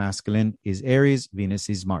 Masculine is Aries, Venus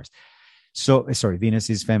is Mars. Venus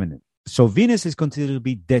is feminine. So Venus is considered to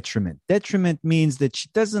be detriment. Detriment means that she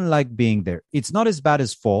doesn't like being there. It's not as bad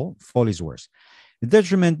as fall. Fall is worse. The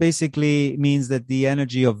detriment basically means that the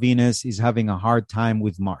energy of Venus is having a hard time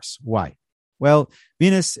with Mars. Why? Well,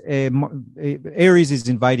 Venus, Aries is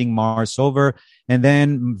inviting Mars over, and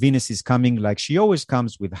then Venus is coming like she always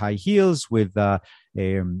comes, with high heels, with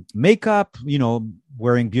makeup,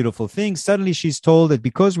 wearing beautiful things. Suddenly she's told that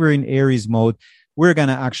because we're in Aries mode, we're going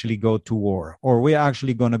to actually go to war, or we're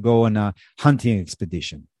actually going to go on a hunting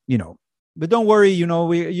expedition, But don't worry,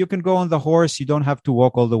 you can go on the horse. You don't have to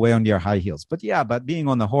walk all the way on your high heels. But being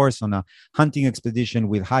on the horse on a hunting expedition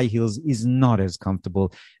with high heels is not as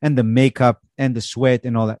comfortable. And the makeup and the sweat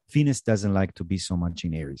and all that. Venus doesn't like to be so much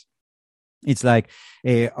in Aries. It's like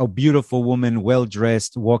a beautiful woman,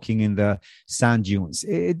 well-dressed, walking in the sand dunes.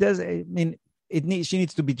 She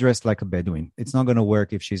needs to be dressed like a Bedouin. It's not going to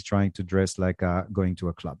work if she's trying to dress like going to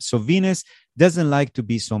a club. So Venus doesn't like to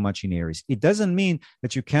be so much in Aries. It doesn't mean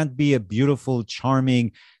that you can't be a beautiful,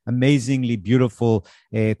 charming, amazingly beautiful,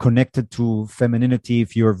 connected to femininity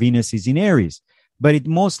if your Venus is in Aries. But it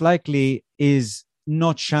most likely is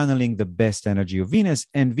not channeling the best energy of Venus,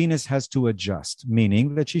 and Venus has to adjust,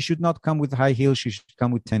 meaning that she should not come with high heels. She should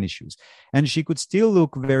come with tennis shoes, and she could still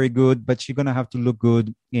look very good, but she's going to have to look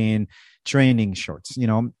good in training shorts,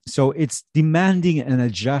 So it's demanding an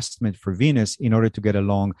adjustment for Venus in order to get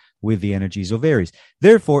along with the energies of Aries.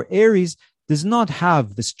 Therefore, Aries does not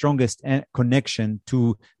have the strongest connection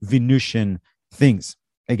to Venusian things.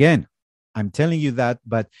 Again, I'm telling you that,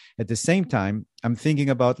 but at the same time, I'm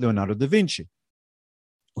thinking about Leonardo da Vinci,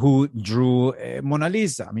 who drew Mona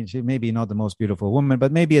Lisa. I mean, she may be not the most beautiful woman,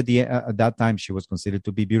 but maybe at that time she was considered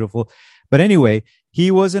to be beautiful. But anyway,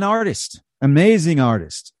 he was an artist, amazing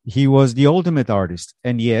artist. He was the ultimate artist.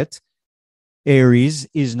 And yet, Aries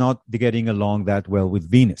is not getting along that well with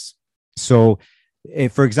Venus. So,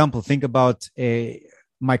 for example, think about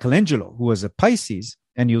Michelangelo, who was a Pisces,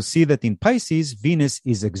 and you'll see that in Pisces, Venus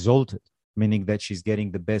is exalted, meaning that she's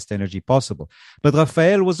getting the best energy possible. But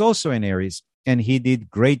Raphael was also in Aries, and he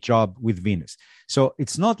did great job with Venus. So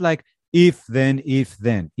it's not like if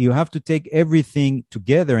then. You have to take everything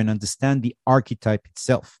together and understand the archetype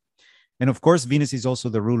itself. And of course, Venus is also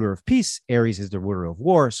the ruler of peace. Aries is the ruler of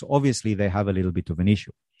war. So obviously they have a little bit of an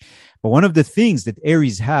issue. But one of the things that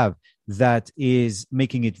Aries have that is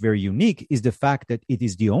making it very unique is the fact that it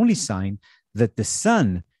is the only sign that the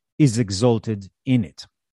sun is exalted in it.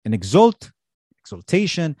 And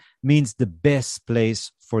exaltation means the best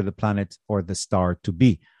place for the planet or the star to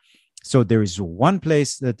be. So there is one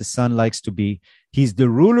place that the sun likes to be. He's the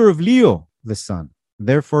ruler of Leo, the sun.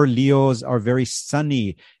 Therefore, Leos are very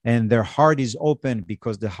sunny and their heart is open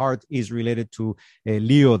because the heart is related to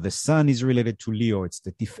Leo. The sun is related to Leo. It's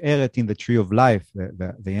the Tiferet in the tree of life,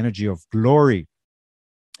 the energy of glory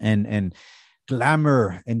and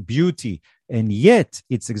glamour and beauty. And yet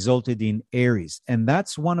it's exalted in Aries. And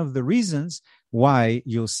that's one of the reasons why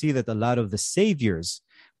you'll see that a lot of the saviors,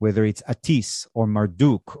 whether it's Atis or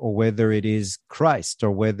Marduk, or whether it is Christ,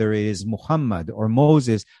 or whether it is Muhammad or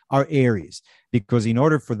Moses, are Aries. Because in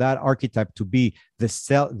order for that archetype to be the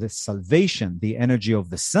salvation, the energy of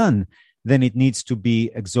the sun, then it needs to be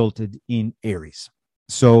exalted in Aries.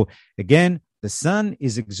 So again, The sun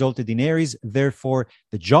is exalted in Aries. Therefore,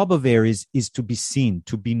 the job of Aries is to be seen,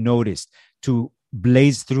 to be noticed, to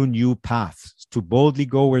blaze through new paths, to boldly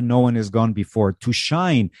go where no one has gone before, to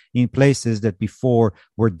shine in places that before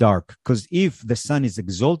were dark. Because if the sun is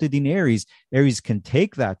exalted in Aries, Aries can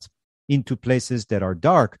take that into places that are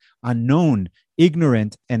dark, unknown,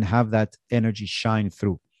 ignorant, and have that energy shine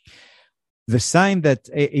through. The sign that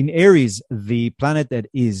in Aries, the planet that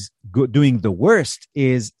is doing the worst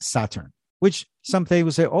is Saturn, which some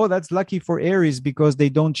people say, oh, that's lucky for Aries because they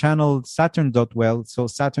don't channel Saturn well. So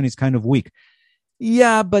Saturn is kind of weak.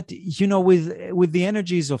 Yeah, but with the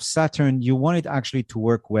energies of Saturn, you want it actually to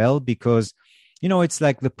work well because, it's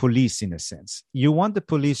like the police in a sense. You want the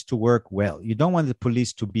police to work well. You don't want the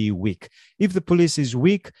police to be weak. If the police is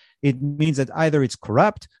weak, it means that either it's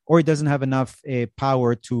corrupt or it doesn't have enough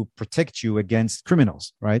power to protect you against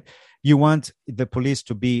criminals, right? You want the police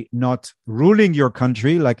to be not ruling your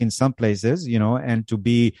country, like in some places, and to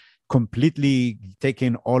be completely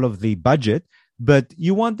taking all of the budget. But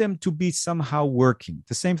you want them to be somehow working.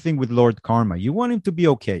 The same thing with Lord Karma. You want him to be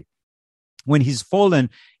okay. When he's fallen,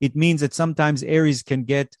 it means that sometimes Aries can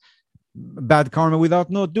get bad karma without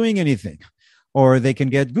not doing anything, or they can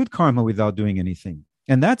get good karma without doing anything.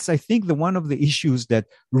 And that's, I think, one of the issues that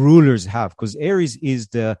rulers have, because Aries is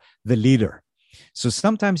the leader. So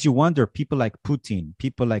sometimes you wonder, people like Putin,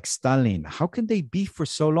 people like Stalin, how can they be for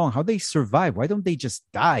so long? How they survive? Why don't they just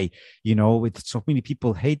die? With so many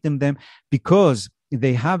people hating them, because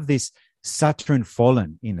they have this Saturn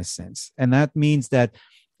fallen in a sense. And that means that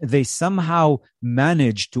they somehow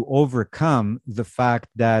manage to overcome the fact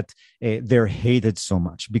that they're hated so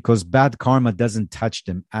much, because bad karma doesn't touch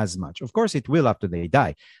them as much. Of course, it will after they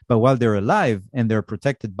die. But while they're alive and they're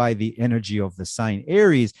protected by the energy of the sign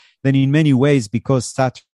Aries, then in many ways, because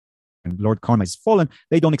Saturn and Lord Karma is fallen,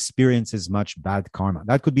 they don't experience as much bad karma.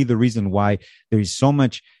 That could be the reason why there is so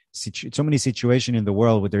many situations in the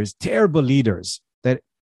world where there's terrible leaders that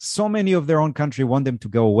so many of their own country want them to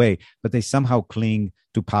go away, but they somehow cling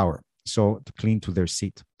to power, so to cling to their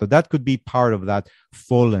seat. So that could be part of that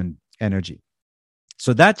fallen energy.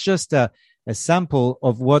 So that's just a sample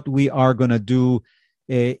of what we are going to do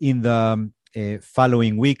in the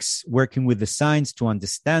following weeks, working with the signs to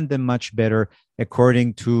understand them much better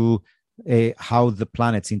according to how the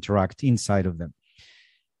planets interact inside of them.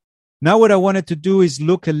 Now, what I wanted to do is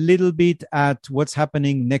look a little bit at what's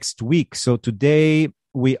happening next week. So today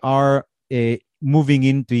we are moving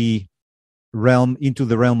into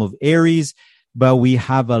the realm of Aries, but we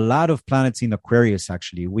have a lot of planets in Aquarius.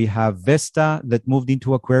 Actually, we have Vesta that moved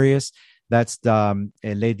into Aquarius. That's the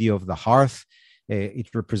Lady of the Hearth. It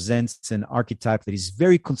represents an archetype that is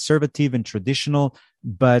very conservative and traditional,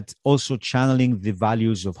 but also channeling the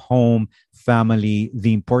values of home, family,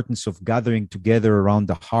 the importance of gathering together around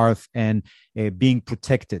the hearth and being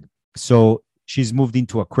protected. So she's moved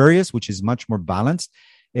into Aquarius, which is much more balanced.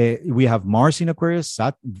 We have Mars in Aquarius,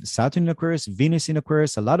 Saturn in Aquarius, Venus in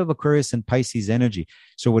Aquarius, a lot of Aquarius and Pisces energy.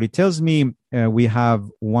 So what it tells me, we have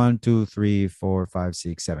 7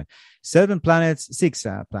 planets, 6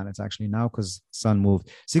 planets actually now, because Sun moved.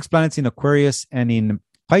 6 planets in Aquarius and in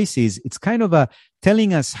Pisces. It's kind of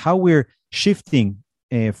telling us how we're shifting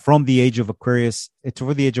from the age of Aquarius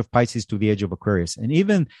to the age of Pisces to the age of Aquarius. And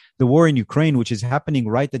even the war in Ukraine, which is happening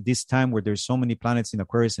right at this time where there's so many planets in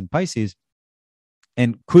Aquarius and Pisces,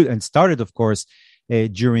 and started, of course,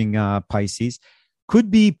 during Pisces, could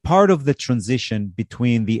be part of the transition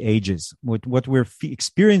between the ages. What we're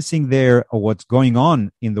experiencing there, or what's going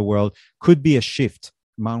on in the world, could be a shift,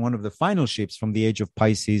 one of the final shifts from the age of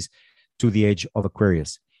Pisces to the age of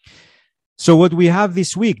Aquarius. So what we have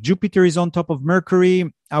this week, Jupiter is on top of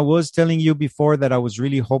Mercury. I was telling you before that I was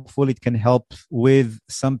really hopeful it can help with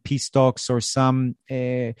some peace talks or some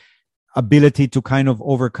ability to kind of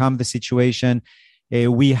overcome the situation.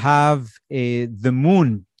 We have the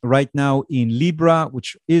moon right now in Libra,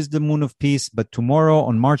 which is the moon of peace. But tomorrow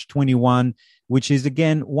on March 21, which is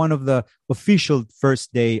again one of the official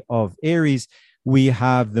first day of Aries, we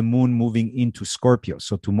have the moon moving into Scorpio.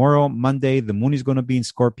 So tomorrow, Monday, the moon is going to be in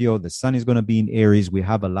Scorpio. The sun is going to be in Aries. We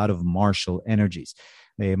have a lot of martial energies.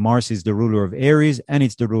 Mars is the ruler of Aries and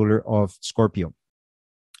it's the ruler of Scorpio.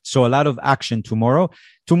 So a lot of action tomorrow.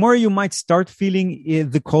 Tomorrow, you might start feeling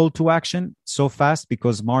the call to action so fast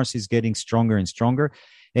because Mars is getting stronger and stronger.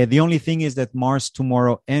 The only thing is that Mars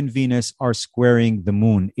tomorrow and Venus are squaring the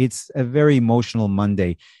moon. It's a very emotional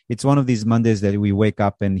Monday. It's one of these Mondays that we wake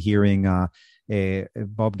up and hearing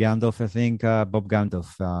Bob Geldof, I think, Bob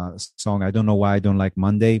Geldof song. I don't know why I don't like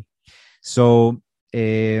Monday. So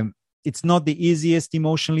it's not the easiest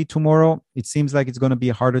emotionally tomorrow. It seems like it's going to be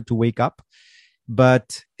harder to wake up.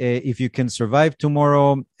 But if you can survive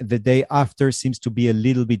tomorrow, the day after seems to be a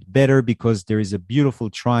little bit better because there is a beautiful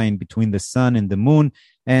trine between the sun and the moon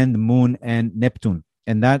and Neptune.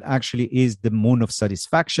 And that actually is the moon of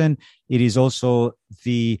satisfaction. It is also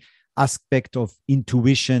the aspect of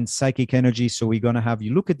intuition, psychic energy. So we're going to have,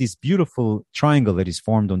 you look at this beautiful triangle that is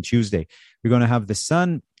formed on Tuesday. We're going to have the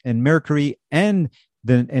sun and Mercury and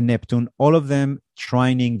Neptune, all of them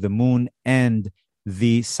trining the moon and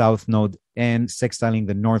the south node and sextiling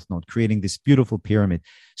the north node, creating this beautiful pyramid.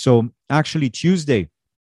 So actually Tuesday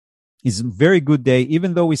is a very good day,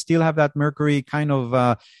 even though we still have that Mercury kind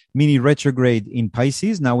of mini retrograde in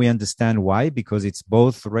Pisces. Now we understand why, because it's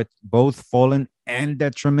both fallen and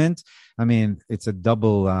detriment. I mean, it's a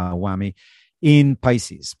double whammy in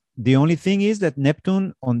Pisces. The only thing is that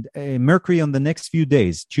Neptune on Mercury on the next few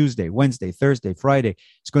days, Tuesday, Wednesday, Thursday, Friday,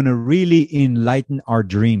 is going to really enlighten our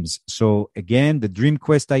dreams. So again, the dream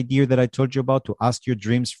quest idea that I told you about, to ask your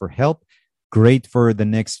dreams for help, great for the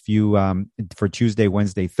next few, for Tuesday,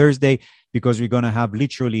 Wednesday, Thursday, because we're going to have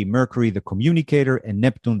literally Mercury, the communicator, and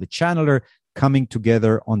Neptune, the channeler, coming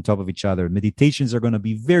together on top of each other. Meditations are going to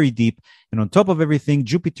be very deep. And on top of everything,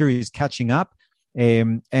 Jupiter is catching up.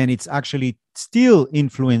 And it's actually still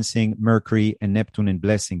influencing Mercury and Neptune and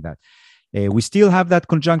blessing that. We still have that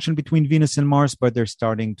conjunction between Venus and Mars, but they're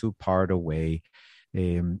starting to part away.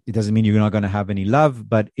 It doesn't mean you're not going to have any love,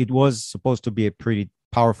 but it was supposed to be a pretty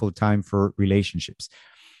powerful time for relationships.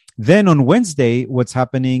 Then on Wednesday, what's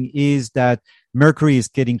happening is that Mercury is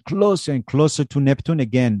getting closer and closer to Neptune.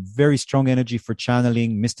 Again, very strong energy for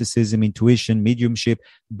channeling, mysticism, intuition, mediumship,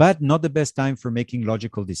 but not the best time for making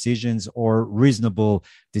logical decisions or reasonable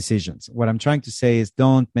decisions. What I'm trying to say is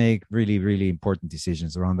don't make really, really important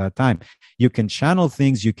decisions around that time. You can channel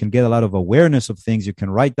things. You can get a lot of awareness of things. You can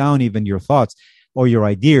write down even your thoughts or your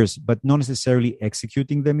ideas, but not necessarily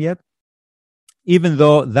executing them yet. Even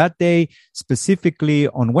though that day, specifically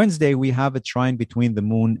on Wednesday, we have a trine between the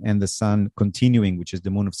moon and the sun continuing, which is the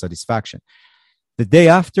moon of satisfaction. The day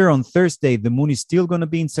after, on Thursday, the moon is still going to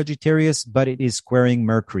be in Sagittarius, but it is squaring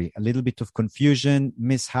Mercury. A little bit of confusion,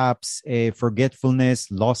 mishaps, forgetfulness,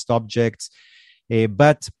 lost objects.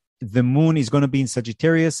 But the moon is going to be in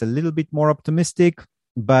Sagittarius, a little bit more optimistic,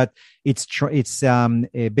 but it's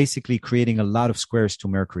basically creating a lot of squares to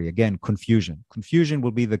Mercury. Again, confusion. Confusion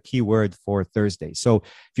will be the key word for Thursday. So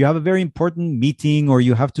if you have a very important meeting or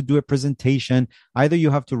you have to do a presentation, either you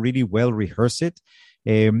have to really well rehearse it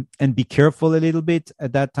and be careful a little bit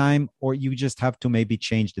at that time, or you just have to maybe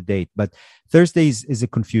change the date. But Thursday is a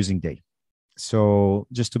confusing day. So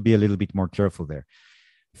just to be a little bit more careful there.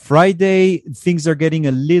 Friday, things are getting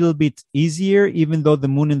a little bit easier, even though the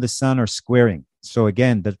moon and the sun are squaring. So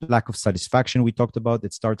again, the lack of satisfaction we talked about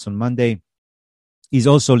that starts on Monday is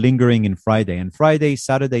also lingering in Friday. And Friday,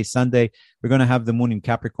 Saturday, Sunday, we're going to have the moon in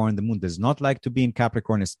Capricorn. The moon does not like to be in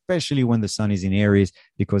Capricorn, especially when the sun is in Aries,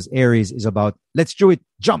 because Aries is about, let's do it,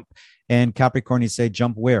 jump. And Capricorn is say,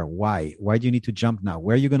 jump where? Why? Why do you need to jump now?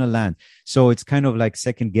 Where are you going to land? So it's kind of like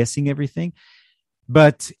second guessing everything,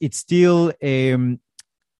 but it's still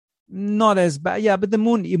not as bad. Yeah, but the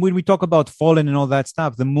moon, when we talk about fallen and all that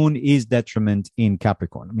stuff, the moon is detriment in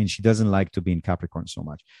Capricorn. I mean, she doesn't like to be in Capricorn so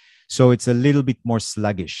much. So it's a little bit more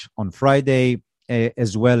sluggish on Friday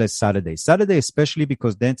as well as Saturday. Saturday, especially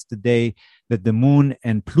because that's the day that the moon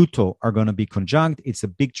and Pluto are going to be conjunct. It's a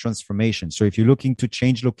big transformation. So if you're looking to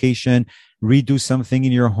change location, redo something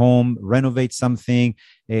in your home, renovate something,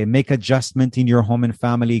 make adjustment in your home and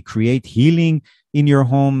family, create healing in your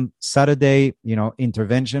home, Saturday,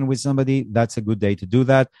 intervention with somebody, that's a good day to do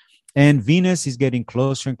that. And Venus is getting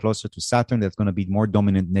closer and closer to Saturn. That's going to be more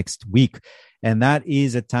dominant next week. And that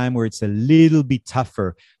is a time where it's a little bit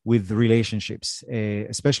tougher with relationships,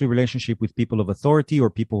 especially relationship with people of authority or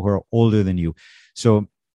people who are older than you. So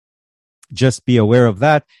just be aware of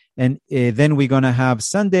that. And then we're going to have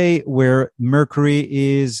Sunday where Mercury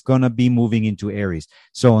is going to be moving into Aries.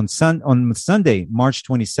 So on Sunday, March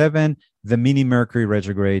 27, the mini Mercury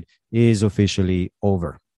retrograde is officially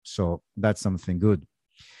over. So that's something good.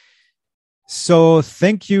 So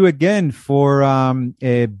thank you again for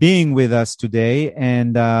being with us today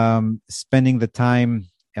and spending the time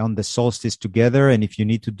on the solstice together. And if you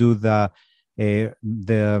need to do the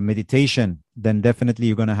meditation, then definitely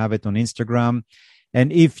you're going to have it on Instagram.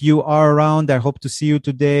 And if you are around, I hope to see you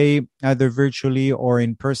today, either virtually or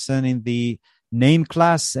in person in the name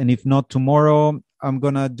class. And if not tomorrow, I'm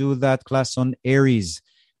going to do that class on Aries.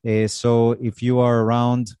 So if you are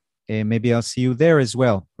around, maybe I'll see you there as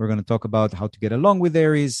well. We're going to talk about how to get along with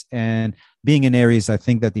Aries. And being in Aries, I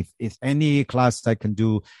think that if any class I can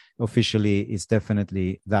do officially, is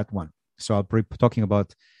definitely that one. So I'll be talking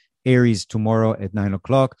about Aries tomorrow at 9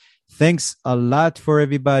 o'clock. Thanks a lot for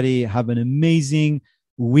everybody. Have an amazing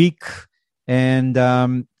week, and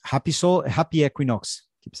happy equinox.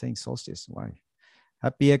 Keep saying solstice. Why?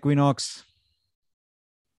 Happy equinox.